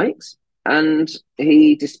stuff he likes, and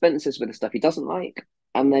he dispenses with the stuff he doesn't like,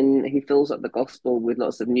 and then he fills up the gospel with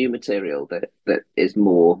lots of new material that is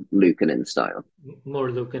more Lucan in style.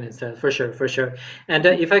 More Lucan itself, for sure, for sure. And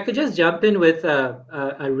if I could just jump in with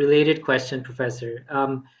a related question, Professor,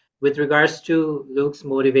 with regards to Luke's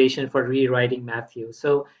motivation for rewriting Matthew.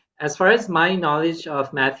 So, as far as my knowledge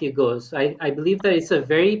of Matthew goes, I believe that it's a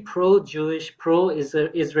very pro-Jewish,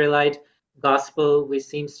 pro-Israelite gospel, which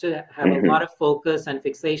seems to have a lot of focus and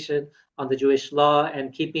fixation on the Jewish law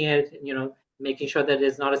and keeping it, making sure that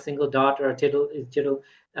there's not a single dot or a tittle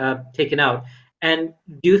taken out. And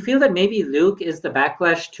do you feel that maybe Luke is the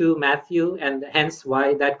backlash to Matthew, and hence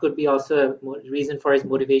why that could be also a reason for his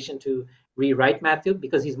motivation to rewrite Matthew,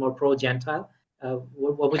 because he's more pro-Gentile?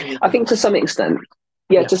 What would you make I of think that? to some extent,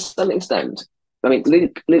 yeah, Yeah, to some extent. I mean,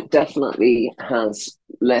 Luke definitely has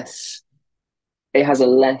less. It has a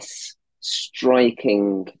less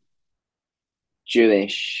striking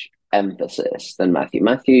Jewish emphasis than Matthew.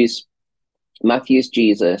 Matthew's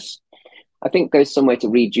Jesus, I think, goes some way to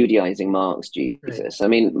re-Judaizing Mark's right. Jesus. I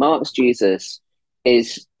mean, Mark's Jesus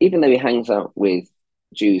is, even though he hangs out with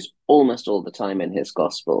Jews almost all the time in his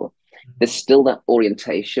gospel, there's still that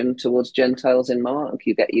orientation towards Gentiles in Mark.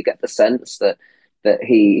 You get the sense that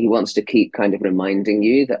he wants to keep kind of reminding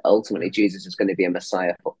you that ultimately Jesus is going to be a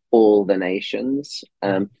Messiah for all the nations.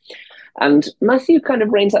 And Matthew kind of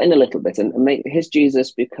reins that in a little bit, and his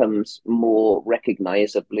Jesus becomes more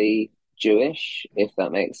recognizably Jewish, if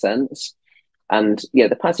that makes sense. And yeah,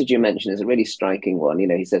 the passage you mentioned is a really striking one.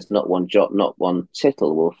 He says, "Not one jot, not one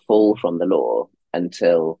tittle will fall from the law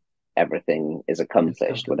until everything is It's come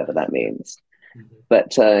accomplished," to whatever pass. that means. Yeah. Mhm.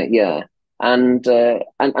 But yeah, and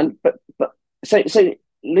but so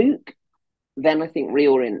Luke then I think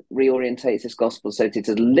reorientates his gospel so that it's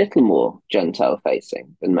a little more Gentile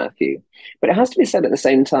facing than Matthew. But it has to be said at the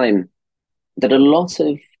same time that a lot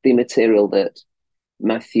of the material that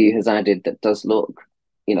Matthew has added that does look,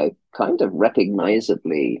 kind of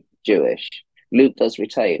recognizably Jewish, Luke does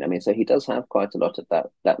retain. I mean, so he does have quite a lot of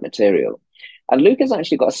that material. And Luke has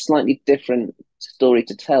actually got a slightly different story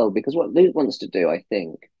to tell, because what Luke wants to do, I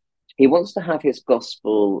think, he wants to have his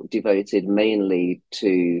gospel devoted mainly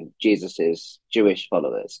to Jesus's Jewish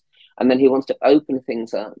followers. And then he wants to open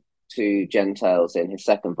things up to Gentiles in his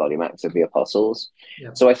second volume, Acts of the Apostles.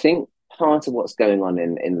 Yeah. So I think part of what's going on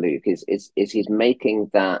in Luke is he's making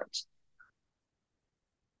that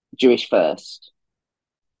Jewish first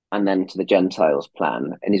and then to the Gentiles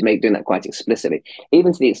plan. And he's doing that quite explicitly,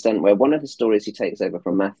 even to the extent where one of the stories he takes over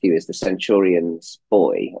from Matthew is the centurion's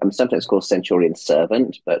boy. I'm sometimes called centurion's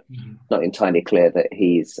servant, but not entirely clear that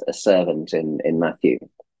he's a servant in Matthew.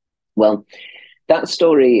 Well, that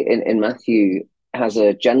story in Matthew has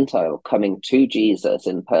a Gentile coming to Jesus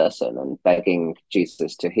in person and begging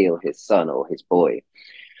Jesus to heal his son or his boy.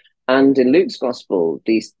 And in Luke's gospel,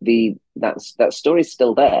 that story is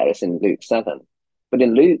still there. It's in Luke 7. But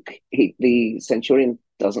in Luke, the centurion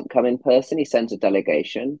doesn't come in person. He sends a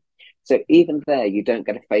delegation. So even there, you don't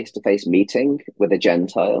get a face-to-face meeting with a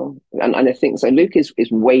Gentile. And I think so. Luke is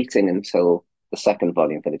waiting until the second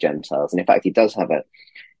volume for the Gentiles. And in fact, he does have a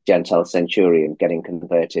Gentile centurion getting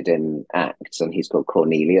converted in Acts, and he's called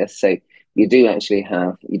Cornelius. So you do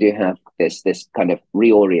have this kind of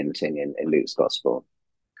reorienting in Luke's gospel.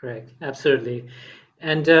 Correct. Absolutely.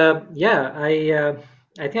 And yeah,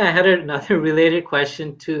 I think I had another related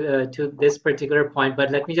question to this particular point, but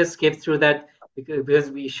let me just skip through that because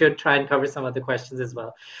we should try and cover some of the questions as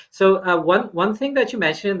well. So one thing that you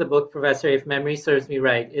mentioned in the book, Professor, if memory serves me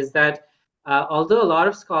right, is that although a lot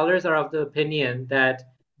of scholars are of the opinion that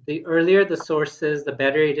the earlier the sources, the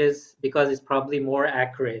better it is because it's probably more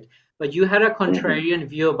accurate. But you had a Mhm. contrarian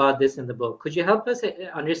view about this in the book. Could you help us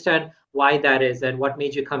understand why that is and what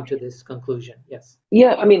made you come to this conclusion? Yes.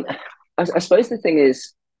 Yeah, I mean, I suppose the thing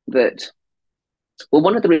is that, well,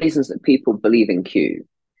 one of the reasons that people believe in Q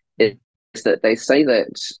is, Mm, is that they say that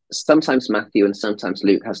sometimes Matthew and sometimes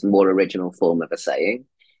Luke has the more original form of a saying.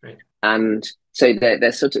 right. And so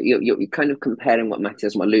they're sort of, you're kind of comparing what Matthew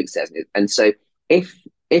says and what Luke says. And so if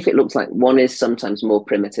if it looks like one is sometimes more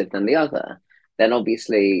primitive than the other, then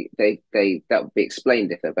obviously they that would be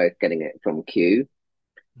explained if they're both getting it from Q.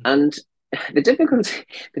 Mm, And the difficulty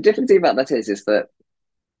the difficulty about that is that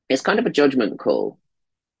it's kind of a judgment call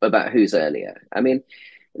about who's earlier.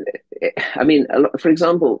 For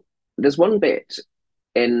example, there's one bit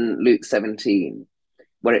in Luke 17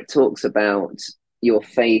 where it talks about your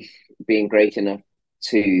faith being great enough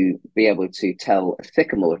to be able to tell a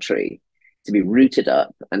sycamore tree to be rooted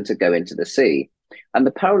up and to go into the sea. And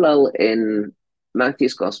the parallel in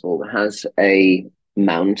Matthew's gospel has a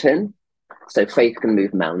mountain, so faith can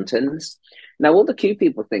move mountains. Now, all the Q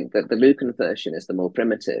people think that the Lucan version is the more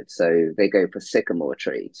primitive, so they go for sycamore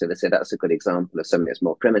tree. So they say that's a good example of something that's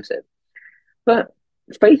more primitive. But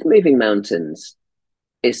faith moving mountains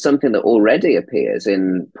is something that already appears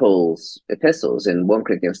in Paul's epistles. In 1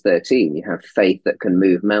 Corinthians 13, you have faith that can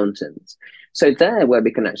move mountains. So there, where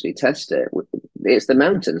we can actually test it, it's the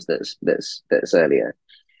mountains that's earlier.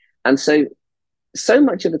 And so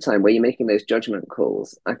much of the time where you're making those judgment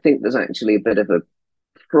calls, I think there's actually a bit of a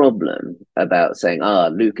problem about saying,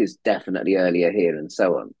 Luke is definitely earlier here and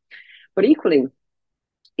so on. But equally,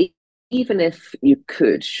 even if you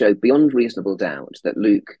could show beyond reasonable doubt that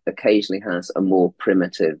Luke occasionally has a more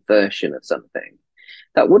primitive version of something,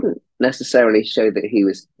 that wouldn't necessarily show that he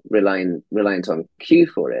was reliant on Q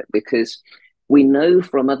for it, because we know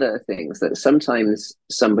from other things that sometimes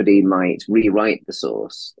somebody might rewrite the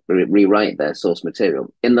source, rewrite their source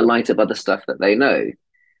material in the light of other stuff that they know.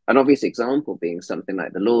 An obvious example being something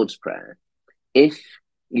like the Lord's Prayer. If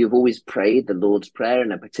you've always prayed the Lord's Prayer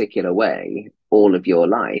in a particular way all of your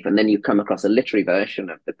life, and then you come across a literary version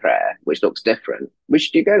of the prayer which looks different,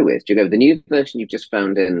 which do you go with? Do you go with the new version you've just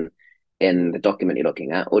found in the document you're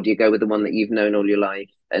looking at, or do you go with the one that you've known all your life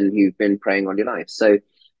and you've been praying all your life? So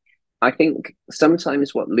I think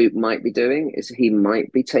sometimes what Luke might be doing is he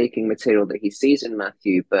might be taking material that he sees in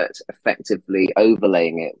Matthew, but effectively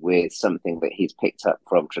overlaying it with something that he's picked up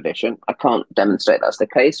from tradition. I can't demonstrate that's the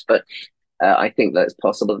case, but I think that it's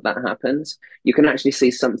possible that that happens. You can actually see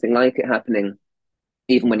something like it happening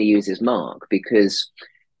even when he uses Mark, because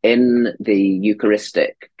in the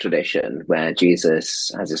Eucharistic tradition, where Jesus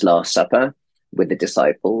has his Last Supper with the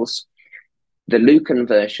disciples, the Lucan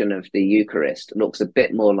version of the Eucharist looks a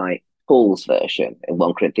bit more like Paul's version in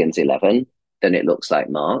 1 Corinthians 11 than it looks like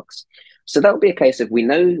Mark's. So that would be a case of, we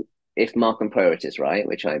know if Mark and Prior is right,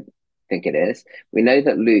 which I think it is, we know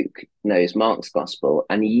that Luke knows Mark's gospel,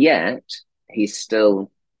 and yet he's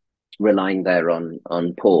still relying there on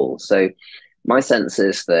Paul. So my sense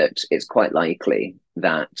is that it's quite likely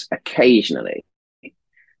that occasionally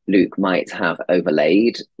Luke might have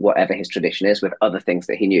overlaid whatever his tradition is with other things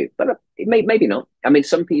that he knew, but maybe not. I mean,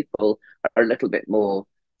 some people are a little bit more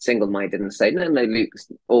single-minded and say, no,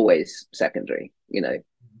 Luke's always secondary.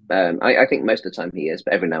 I think most of the time he is,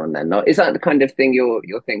 but every now and then not. Is that the kind of thing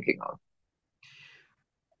you're thinking of?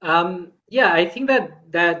 Yeah, I think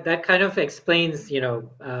that kind of explains,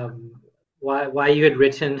 why you had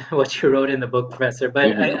written what you wrote in the book, Professor.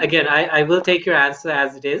 But Mm-hmm. again, I will take your answer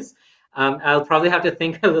as it is. I'll probably have to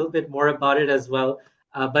think a little bit more about it as well.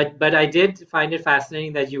 But I did find it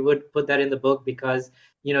fascinating that you would put that in the book because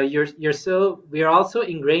we are also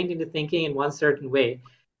ingrained into thinking in one certain way.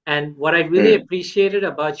 And what I really Mm. appreciated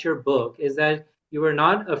about your book is that you were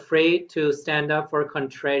not afraid to stand up for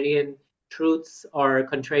contrarian truths or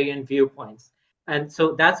contrarian viewpoints. And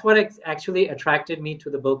so that's what actually attracted me to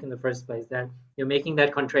the book in the first place, that you're making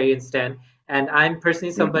that contrarian stand. And I'm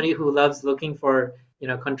personally Mm-hmm. somebody who loves looking for,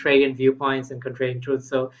 contrarian viewpoints and contrarian truths.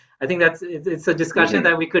 So I think it's a discussion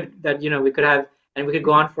Mm-hmm. we could have, and we could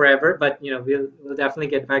go on forever, but, we'll definitely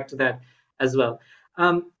get back to that as well.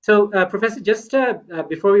 Professor, just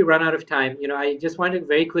before we run out of time, I just wanted to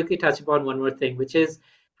very quickly touch upon one more thing, which is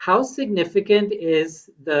how significant is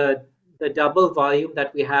the double volume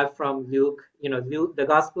that we have from Luke, Luke, the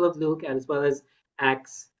Gospel of Luke, as well as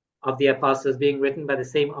Acts of the Apostles being written by the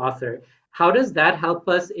same author. How does that help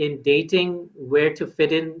us in dating where to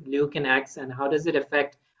fit in Luke and Acts, and how does it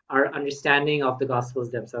affect our understanding of the Gospels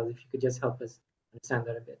themselves? If you could just help us understand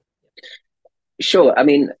that a bit. Sure. I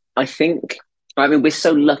mean, we're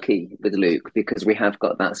so lucky with Luke because we have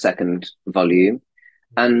got that second volume.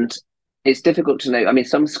 And it's difficult to know. I mean,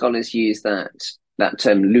 some scholars use that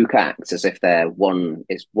term Luke Acts as if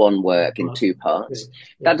it's one work in two Right. parts.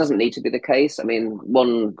 Yeah. That doesn't need to be the case. I mean,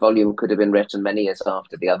 one volume could have been written many years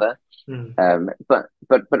after the other. Mm. But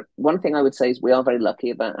one thing I would say is we are very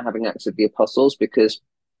lucky about having Acts of the Apostles because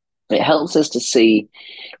it helps us to see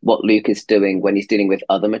what Luke is doing when he's dealing with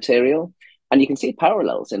other material. And you can see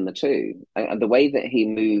parallels in the two. And the way that he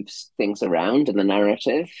moves things around in the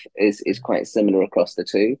narrative is quite similar across the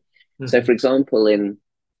two. So, Mm-hmm. for example, in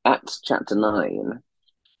Acts chapter 9,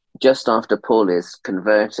 just after Paul is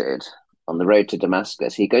converted on the road to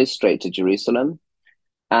Damascus, he goes straight to Jerusalem.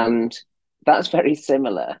 And that's very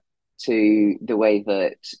similar to the way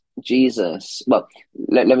that Jesus, well,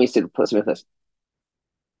 let me put something first.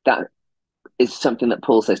 That is something that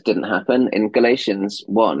Paul says didn't happen. In Galatians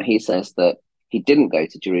 1, he says that he didn't go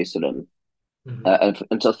to Jerusalem Mm-hmm.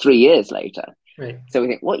 until 3 years later. Right. So we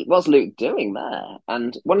think, what was Luke doing there?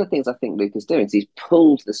 And one of the things I think Luke is doing is he's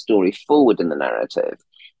pulled the story forward in the narrative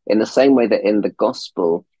in the same way that in the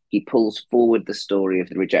gospel, he pulls forward the story of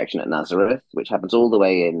the rejection at Nazareth, which happens all the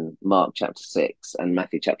way in Mark chapter 6 and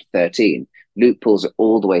Matthew chapter 13. Luke pulls it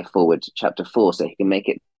all the way forward to chapter 4 so he can make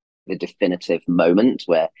it the definitive moment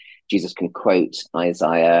where Jesus can quote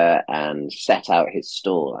Isaiah and set out his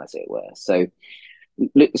stall, as it were.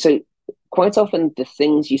 So quite often the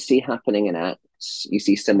things you see happening in Acts, you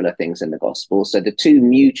see similar things in the Gospel. So the two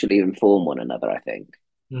mutually inform one another, I think.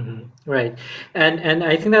 Right. And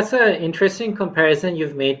I think that's an interesting comparison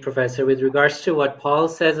you've made, Professor, with regards to what Paul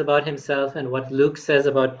says about himself and what Luke says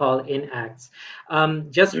about Paul in Acts.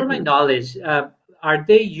 Just for my Mm-hmm. knowledge, are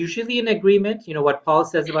they usually in agreement, what Paul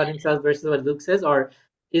says about himself versus what Luke says, or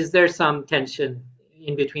is there some tension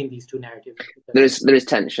in between these two narratives, Professor? There is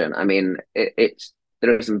tension. I mean,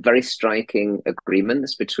 there are some very striking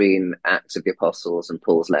agreements between Acts of the Apostles and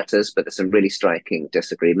Paul's letters, but there's some really striking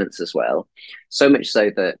disagreements as well. So much so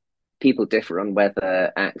that people differ on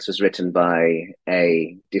whether Acts was written by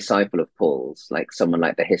a disciple of Paul's, like someone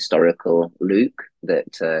like the historical Luke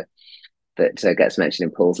that gets mentioned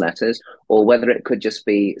in Paul's letters, or whether it could just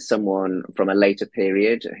be someone from a later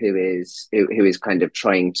period who is kind of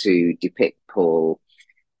trying to depict Paul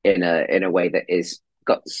in a way that is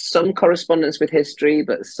got some correspondence with history,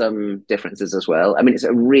 but some differences as well. I mean, it's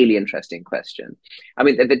a really interesting question. I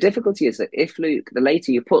mean, the difficulty is that if Luke, the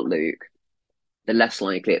later you put Luke, the less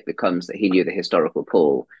likely it becomes that he knew the historical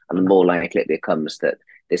Paul, and the more likely it becomes that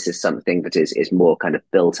this is something that is more kind of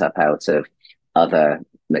built up out of other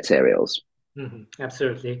materials.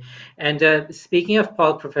 Absolutely. And speaking of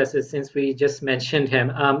Paul, Professor, since we just mentioned him,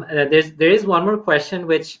 there is one more question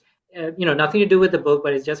which nothing to do with the book,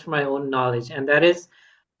 but it's just for my own knowledge, and that is,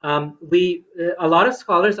 we a lot of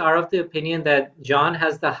scholars are of the opinion that John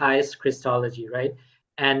has the highest Christology, right,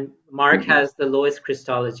 and Mark Mm-hmm. has the lowest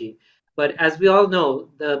Christology. But as we all know,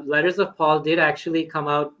 the letters of Paul did actually come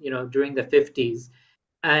out, during the 50s,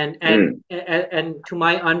 and and Mm. and to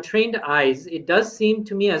my untrained eyes, it does seem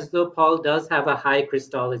to me as though Paul does have a high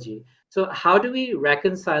Christology. So how do we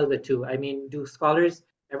reconcile the two? I mean, do scholars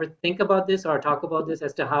ever think about this or talk about this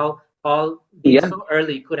as to how Paul, being Yeah, so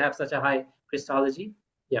early, could have such a high Christology?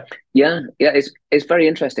 Yeah. yeah. It's very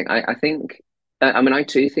interesting. I think. I mean, I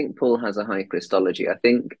too think Paul has a high Christology. I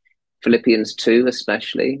think Philippians 2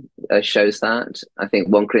 especially shows that. I think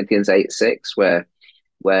 1 Corinthians 8:6,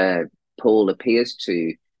 where Paul appears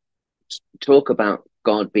to talk about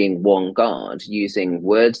God being one God using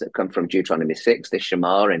words that come from Deuteronomy 6, the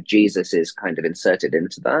Shema, and Jesus is kind of inserted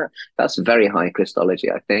into that. That's very high Christology,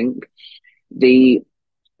 I think. The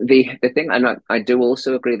the thing, and I do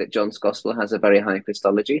also agree that John's Gospel has a very high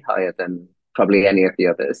Christology, higher than probably any of the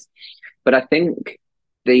others. But I think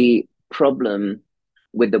the problem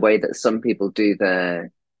with the way that some people do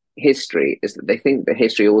their history is that they think that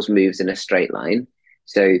history always moves in a straight line.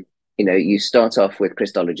 So, you start off with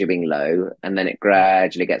Christology being low, and then it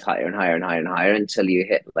gradually gets higher and higher and higher and higher until you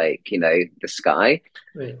hit like, the sky.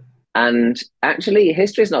 Right. And actually,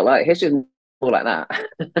 history is more like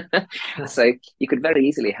that. So you could very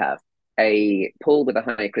easily have a Paul with a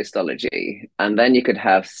high Christology, and then you could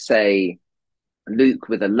have, say, Luke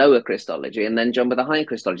with a lower Christology, and then John with a high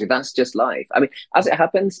Christology. That's just life. I mean, as it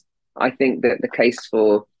happens, I think that the case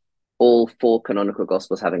for all four canonical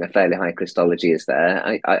Gospels having a fairly high Christology is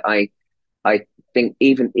there. I think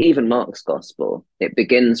even Mark's Gospel, it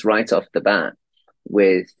begins right off the bat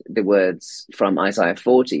with the words from Isaiah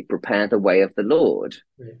 40, prepare the way of the Lord.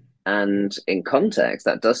 Right. And in context,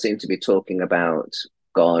 that does seem to be talking about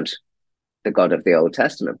God, the God of the Old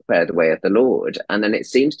Testament, prepare the way of the Lord. And then it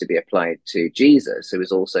seems to be applied to Jesus, who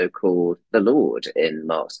is also called the Lord in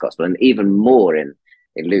Mark's Gospel, and even more in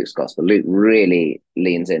in Luke's gospel. Luke really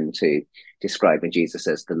leans into describing Jesus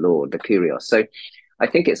as the Lord, the Kyrios. So I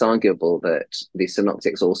think it's arguable that the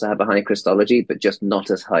synoptics also have a high Christology, but just not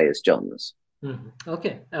as high as John's. Mhm.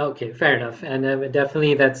 Okay, okay, fair enough. And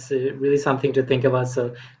definitely that's really something to think about.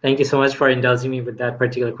 So thank you so much for indulging me with that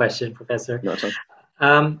particular question, Professor. Not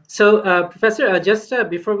so. Professor, just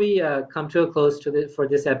before we come to a close to for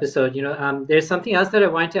this episode, there's something else that I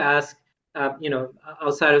wanted to ask,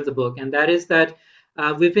 outside of the book, and that is that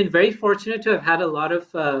we've been very fortunate to have had a lot of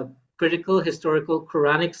critical, historical,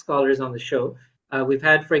 Quranic scholars on the show. We've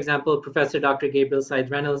had, for example, Professor Dr. Gabriel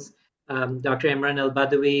Said Reynolds, Dr. Imran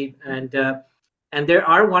Al-Badawi, and there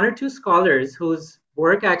are one or two scholars whose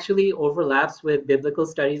work actually overlaps with biblical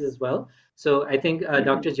studies as well. So I think Mm-hmm.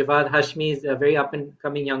 Dr. Javad Hashmi is a very up and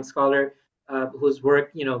coming young scholar whose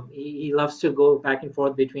work, he loves to go back and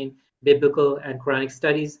forth between biblical and Quranic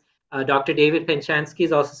studies. Dr. David Penchansky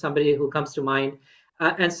is also somebody who comes to mind.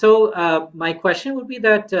 And so my question would be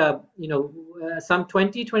that, some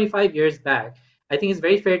 20, 25 years back, I think it's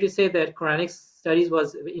very fair to say that Quranic studies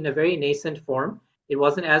was in a very nascent form. It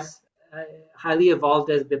wasn't as uh, highly evolved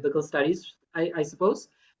as biblical studies, I suppose.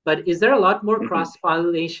 But is there a lot more Mm-hmm.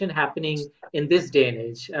 cross-pollination happening in this day and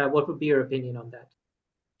age? What would be your opinion on that?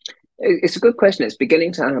 It's a good question. It's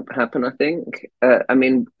beginning to happen, I think. I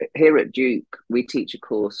mean, here at Duke, we teach a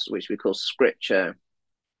course which we call Scripture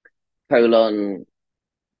colon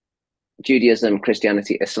Judaism,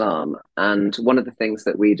 Christianity, Islam. And one of the things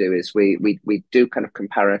that we do is we do kind of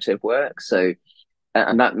comparative work. So,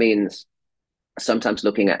 and that means sometimes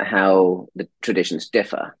looking at how the traditions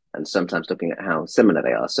differ and sometimes looking at how similar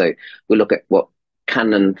they are. So we look at what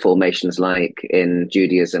canon formations like in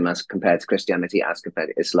Judaism as compared to Christianity, as compared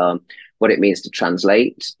to Islam, what it means to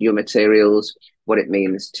translate your materials, what it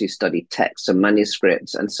means to study texts and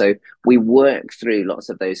manuscripts. And so we work through lots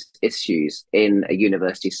of those issues in a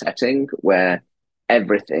university setting where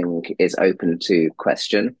everything is open to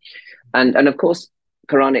question. And of course,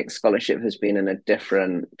 Quranic scholarship has been in a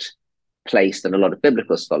different place than a lot of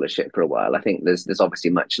biblical scholarship for a while. I think there's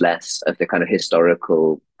obviously much less of the kind of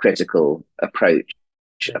historical, critical approach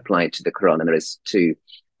Right. applied to the Quran than there is to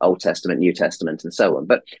Old Testament, New Testament, and so on.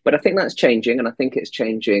 But I think that's changing, and I think it's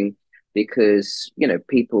changing because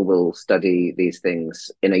people will study these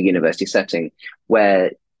things in a university setting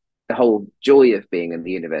where the whole joy of being in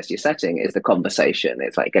the university setting is the conversation.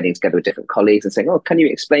 It's like getting together with different colleagues and saying, "Oh, can you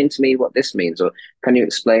explain to me what this means?" Or "Can you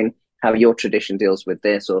explain how your tradition deals with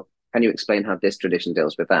this?" Or "Can you explain how this tradition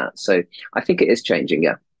deals with that?" So I think it is changing.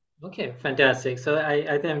 Yeah. Okay, fantastic. So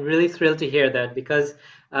I'm really thrilled to hear that because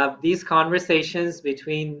these conversations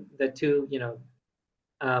between the two,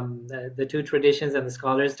 the two traditions and the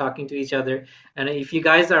scholars talking to each other. And if you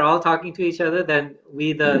guys are all talking to each other, then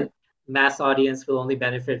we, Mm-hmm. the mass audience, will only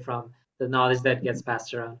benefit from the knowledge that gets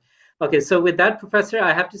passed around. Okay, so with that, Professor,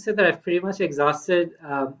 I have to say that I've pretty much exhausted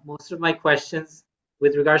most of my questions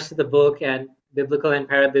with regards to the book and biblical and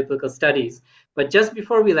parabiblical studies. But just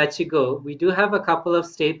before we let you go, we do have a couple of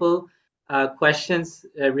staple questions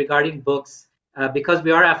regarding books because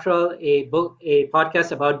we are, after all, a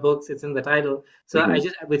podcast about books. It's in the title. So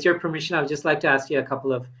Mm-hmm. with your permission, I would just like to ask you a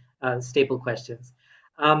couple of staple questions.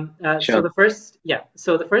 So Sure.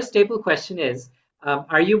 the first staple question is,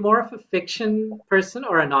 are you more of a fiction person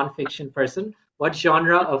or a nonfiction person? What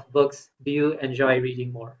genre of books do you enjoy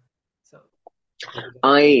reading more? So there we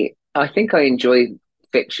go. I think I enjoy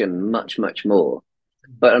fiction much more,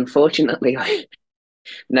 but unfortunately, I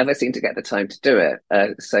never seem to get the time to do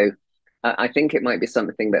it. So I think it might be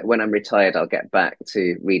something that when I'm retired, I'll get back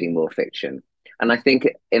to reading more fiction. And I think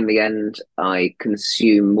in the end, I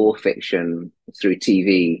consume more fiction through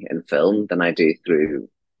TV and film than I do through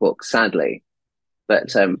books, sadly.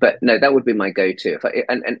 But no, that would be my go-to.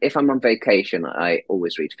 And if I'm on vacation, I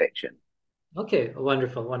always read fiction. Okay,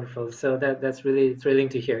 wonderful, wonderful. So that's really thrilling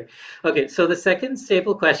to hear. Okay, so the second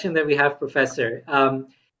staple question that we have, Professor,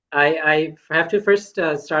 I have to first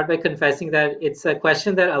start by confessing that it's a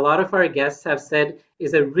question that a lot of our guests have said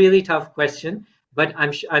is a really tough question, but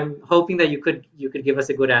I'm hoping that you could give us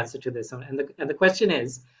a good answer to this one. And the question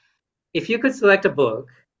is, if you could select a book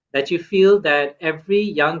that you feel that every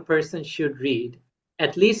young person should read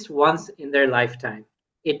at least once in their lifetime,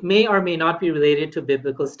 it may or may not be related to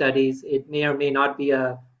biblical studies, it may or may not be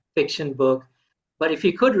a fiction book, but if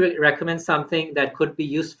you could recommend something that could be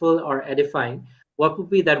useful or edifying, what would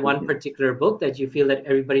be that one Mhm. particular book that you feel that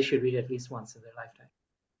everybody should read at least once in their lifetime?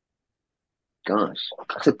 Gosh,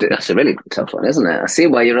 that's a really tough one, isn't it? I see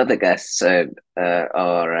why your other guests are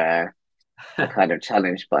kind of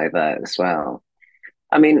challenged by that as well.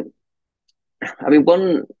 I mean, I mean,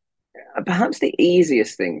 one. Perhaps the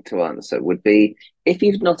easiest thing to answer would be if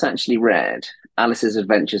you've not actually read Alice's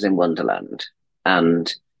Adventures in Wonderland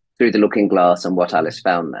and Through the Looking Glass and What Alice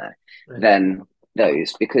Found There, Right. then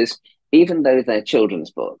those, because even though they're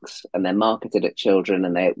children's books and they're marketed at children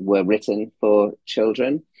and they were written for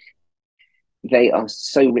children, they are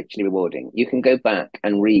so richly rewarding. You can go back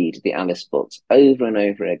and read the Alice books over and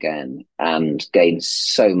over again and gain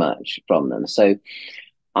so much from them. So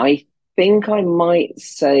I think I might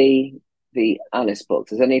say the Alice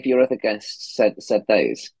books. Has any of your other guests said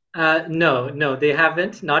those? No, no, they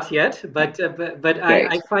haven't, not yet. But I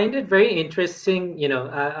Great. find it very interesting.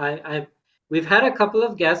 We've had a couple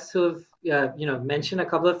of guests who've mentioned a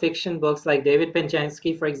couple of fiction books, like David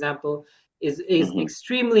Penjansky, for example, is Hmm.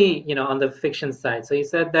 extremely on the fiction side. So he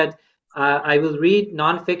said that I will read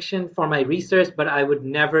nonfiction for my research, but I would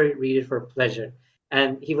never read it for pleasure.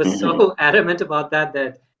 And he was Hmm. so adamant about that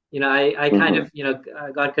I kind of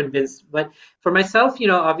Hmm. got convinced. But for myself,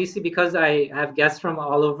 obviously because I have guests from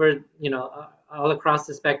all over, all across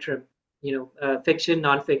the spectrum, fiction,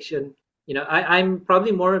 nonfiction, I'm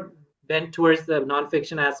probably more bent towards the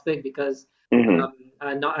nonfiction aspect because Hmm.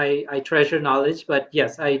 I treasure knowledge. But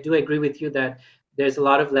yes, I do agree with you that there's a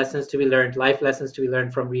lot of lessons to be learned, life lessons to be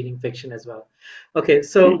learned from reading fiction as well. Okay,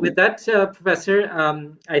 so with Hmm. that, Professor,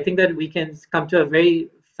 I think that we can come to a very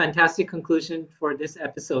fantastic conclusion for this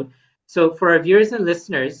episode. So, for our viewers and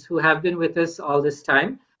listeners who have been with us all this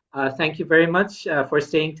time, thank you very much for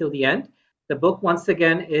staying till the end. The book, once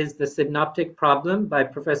again, is The Synoptic Problem by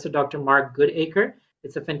Professor Dr. Mark Goodacre.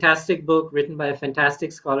 It's a fantastic book written by a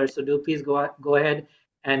fantastic scholar. So, do please go ahead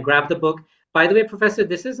and grab the book. By the way, Professor,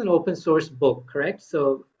 this is an open source book, correct?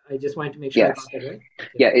 So, I just wanted to make sure I Yes. got that right. Okay.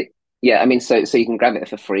 Yeah. Yeah. I mean, so you can grab it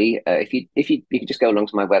for free. If you can just go along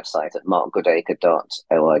to my website at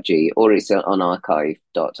markgoodacre.org, or it's on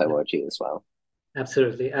archive.org as well.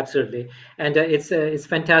 Absolutely, absolutely, and it's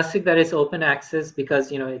fantastic that it's open access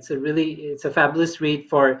because it's a fabulous read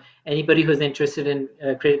for anybody who's interested in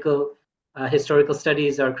critical historical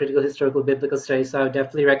studies or critical historical biblical studies. So I would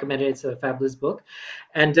definitely recommend it. It's a fabulous book.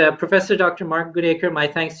 And Professor Dr. Mark Goodacre, my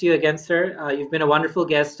thanks to you again, sir. You've been a wonderful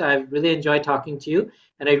guest. I've really enjoyed talking to you,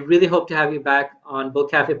 and I really hope to have you back on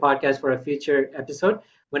Book Cafe podcast for a future episode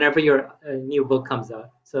whenever your new book comes out.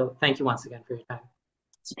 So thank you once again for your time.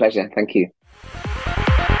 It's a pleasure. Thank you.